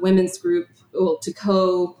a women's group, to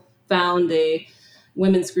co-found a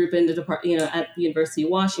women's group in the department, at the University of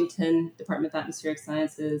Washington, Department of Atmospheric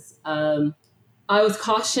Sciences. I was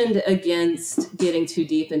cautioned against getting too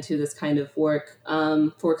deep into this kind of work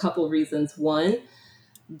for a couple of reasons. One,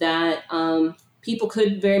 that people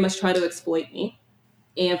could very much try to exploit me.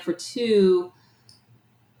 And for two,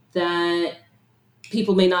 that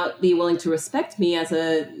people may not be willing to respect me as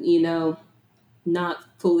a, not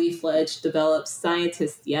fully fledged, developed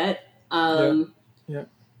scientist yet. Yeah.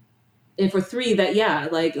 And for three, that,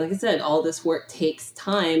 like I said, all this work takes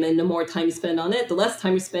time. And the more time you spend on it, the less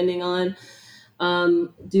time you're spending on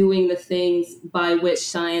doing the things by which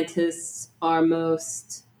scientists are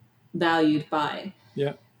most valued by.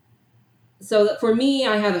 Yeah. So for me,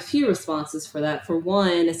 I have a few responses for that. For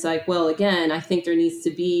one, it's like, well, again, I think there needs to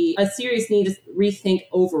be a serious need to rethink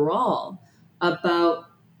overall about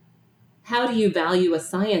how do you value a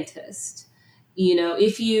scientist?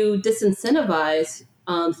 If you disincentivize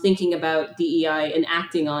thinking about DEI and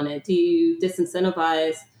acting on it, do you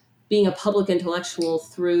disincentivize being a public intellectual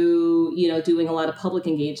through, doing a lot of public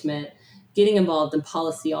engagement, getting involved in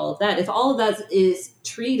policy, all of that? If all of that is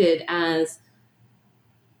treated as,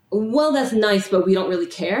 well, that's nice, but we don't really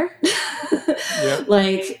care. Yeah.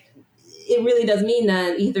 Like, it really does mean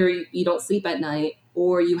that either you don't sleep at night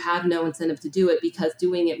or you have no incentive to do it because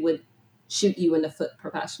doing it would shoot you in the foot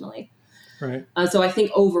professionally. Right. So I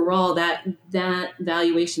think overall that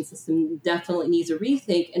valuation system definitely needs a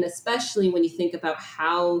rethink, and especially when you think about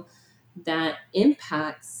how that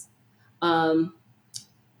impacts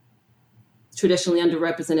traditionally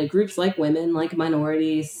underrepresented groups like women, like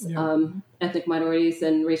minorities, ethnic minorities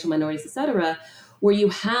and racial minorities, et cetera, where you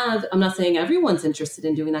have, I'm not saying everyone's interested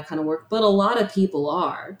in doing that kind of work, but a lot of people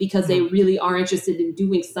are, because they really are interested in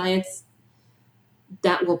doing science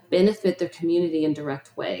that will benefit their community in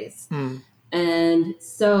direct ways. And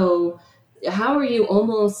so how are you,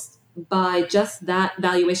 almost by just that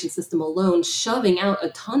valuation system alone, shoving out a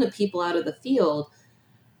ton of people out of the field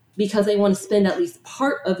because they want to spend at least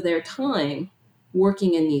part of their time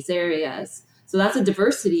working in these areas? So that's a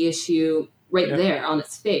diversity issue right there on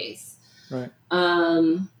its face. Right.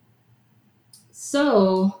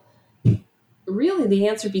 So really the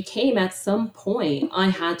answer became, at some point, I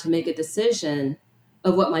had to make a decision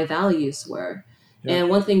of what my values were. Yeah. And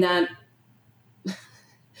one thing that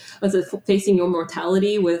was facing your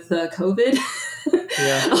mortality with COVID,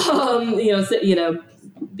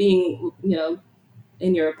 being,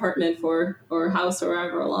 in your apartment or house or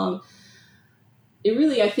wherever along, it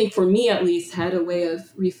really, I think for me at least, had a way of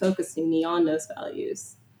refocusing me on those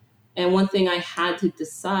values. And one thing I had to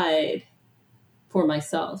decide for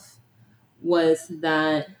myself was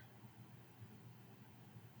that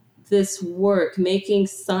this work, making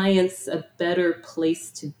science a better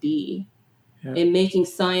place to be, and making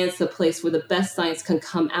science a place where the best science can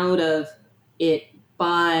come out of it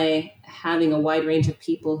by having a wide range of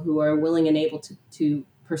people who are willing and able to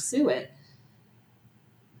pursue it.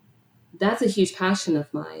 That's a huge passion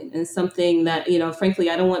of mine, and something that,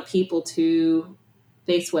 frankly, I don't want people to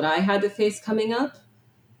face what I had to face coming up,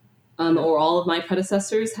 or all of my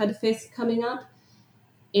predecessors had to face coming up.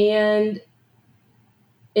 And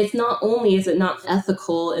it's not only is it not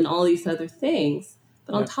ethical and all these other things,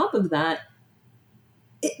 but on top of that,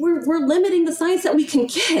 we're limiting the science that we can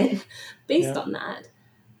get based on that.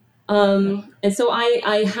 And so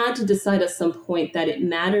I had to decide at some point that it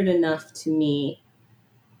mattered enough to me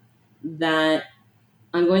that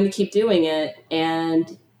I'm going to keep doing it.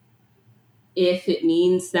 And if it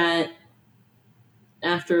means that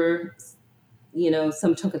after,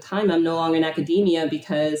 some chunk of time, I'm no longer in academia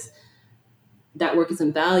because that work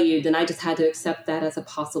isn't valued, then I just had to accept that as a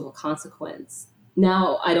possible consequence.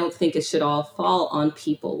 Now, I don't think it should all fall on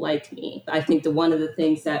people like me. I think one of the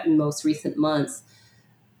things that in most recent months,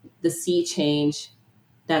 the sea change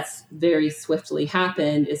that's very swiftly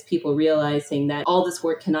happened, is people realizing that all this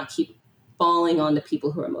work cannot keep falling on the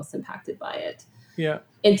people who are most impacted by it. Yeah.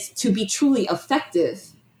 And to be truly effective,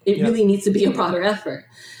 it really needs to be a broader effort.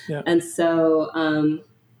 Yeah. And so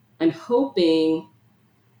I'm hoping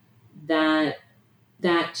that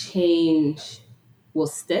change will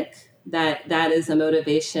stick, that is a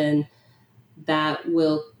motivation that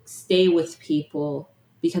will stay with people,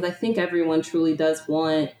 because I think everyone truly does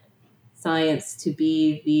want science to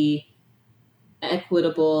be the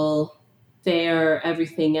equitable, fair,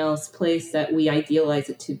 everything else place that we idealize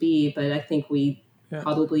it to be. But I think we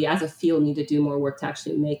probably, as a field, need to do more work to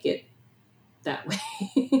actually make it that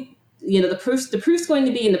way. The proof's going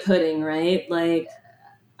to be in the pudding, right? Like,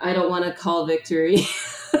 I don't want to call victory,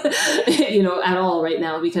 at all right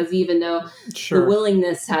now, because even though the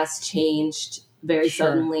willingness has changed very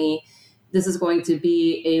suddenly, this is going to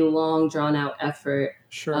be a long, drawn out effort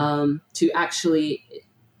to actually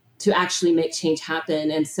make change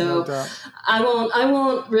happen. And so I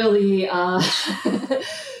won't really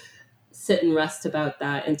sit and rest about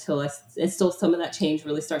that until some of that change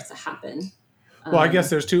really starts to happen. Well, I guess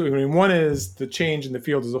there's two. I mean, one is the change in the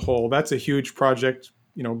field as a whole. That's a huge project,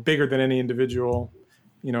 bigger than any individual,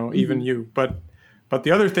 even you. But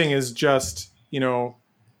the other thing is just, the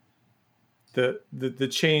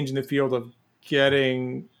change in the field of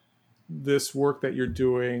getting this work that you're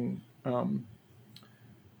doing,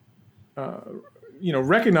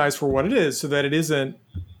 recognized for what it is, so that it isn't,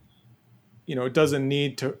 it doesn't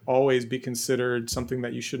need to always be considered something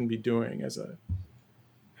that you shouldn't be doing as a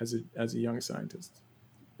young scientist.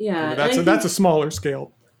 Yeah. That's a smaller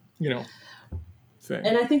scale, thing.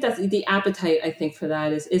 And I think that's the appetite, I think, for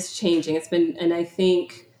that is changing. It's been, and I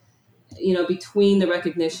think, between the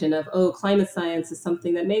recognition of, climate science is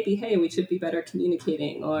something that maybe, hey, we should be better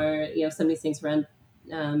communicating, or, some of these things around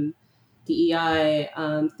DEI,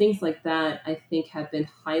 things like that, I think have been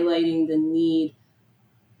highlighting the need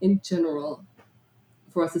in general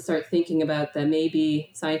for us to start thinking about that maybe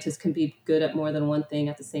scientists can be good at more than one thing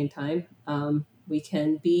at the same time. We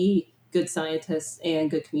can be good scientists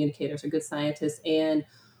and good communicators, or good scientists and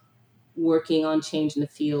working on change in the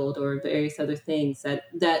field, or various other things.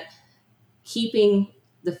 That keeping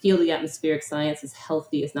the field of the atmospheric science as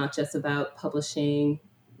healthy is not just about publishing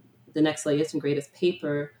the next latest and greatest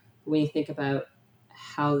paper. But when you think about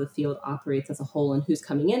how the field operates as a whole, and who's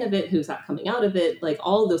coming in of it, who's not coming out of it, like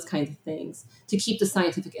all those kinds of things, to keep the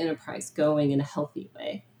scientific enterprise going in a healthy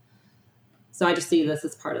way. So I just see this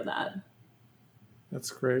as part of that. That's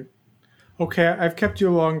great. Okay, I've kept you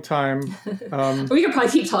a long time. We could probably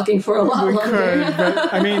keep talking for a lot longer. Could,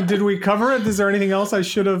 but, I mean, did we cover it? Is there anything else we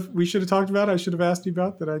should have talked about? I should have asked you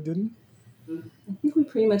about that I didn't? I think we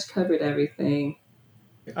pretty much covered everything.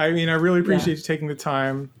 I mean, I really appreciate you taking the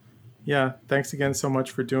time. Yeah, thanks again so much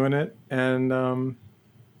for doing it, and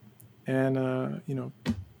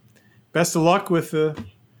best of luck with the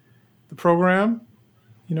program.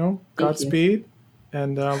 Godspeed,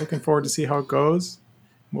 and looking forward to see how it goes,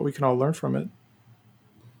 and what we can all learn from it.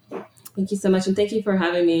 Thank you so much, and thank you for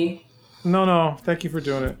having me. No, thank you for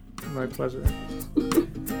doing it. My pleasure.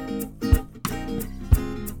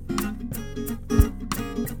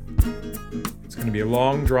 It's going to be a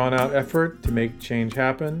long, drawn-out effort to make change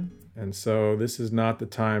happen. And so this is not the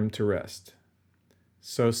time to rest.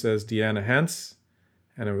 So says Deanna Hentz,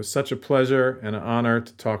 and it was such a pleasure and an honor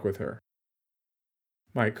to talk with her.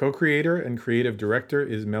 My co-creator and creative director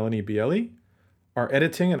is Melanie Bielli. Our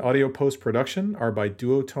editing and audio post-production are by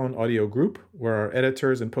Duotone Audio Group, where our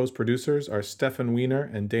editors and post-producers are Stefan Wiener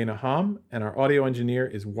and Dana Hom, and our audio engineer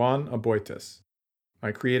is Juan Aboites.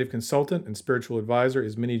 My creative consultant and spiritual advisor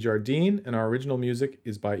is Minnie Jardine, and our original music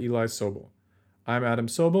is by Eli Sobel. I'm Adam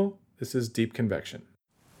Sobel. This is Deep Convection.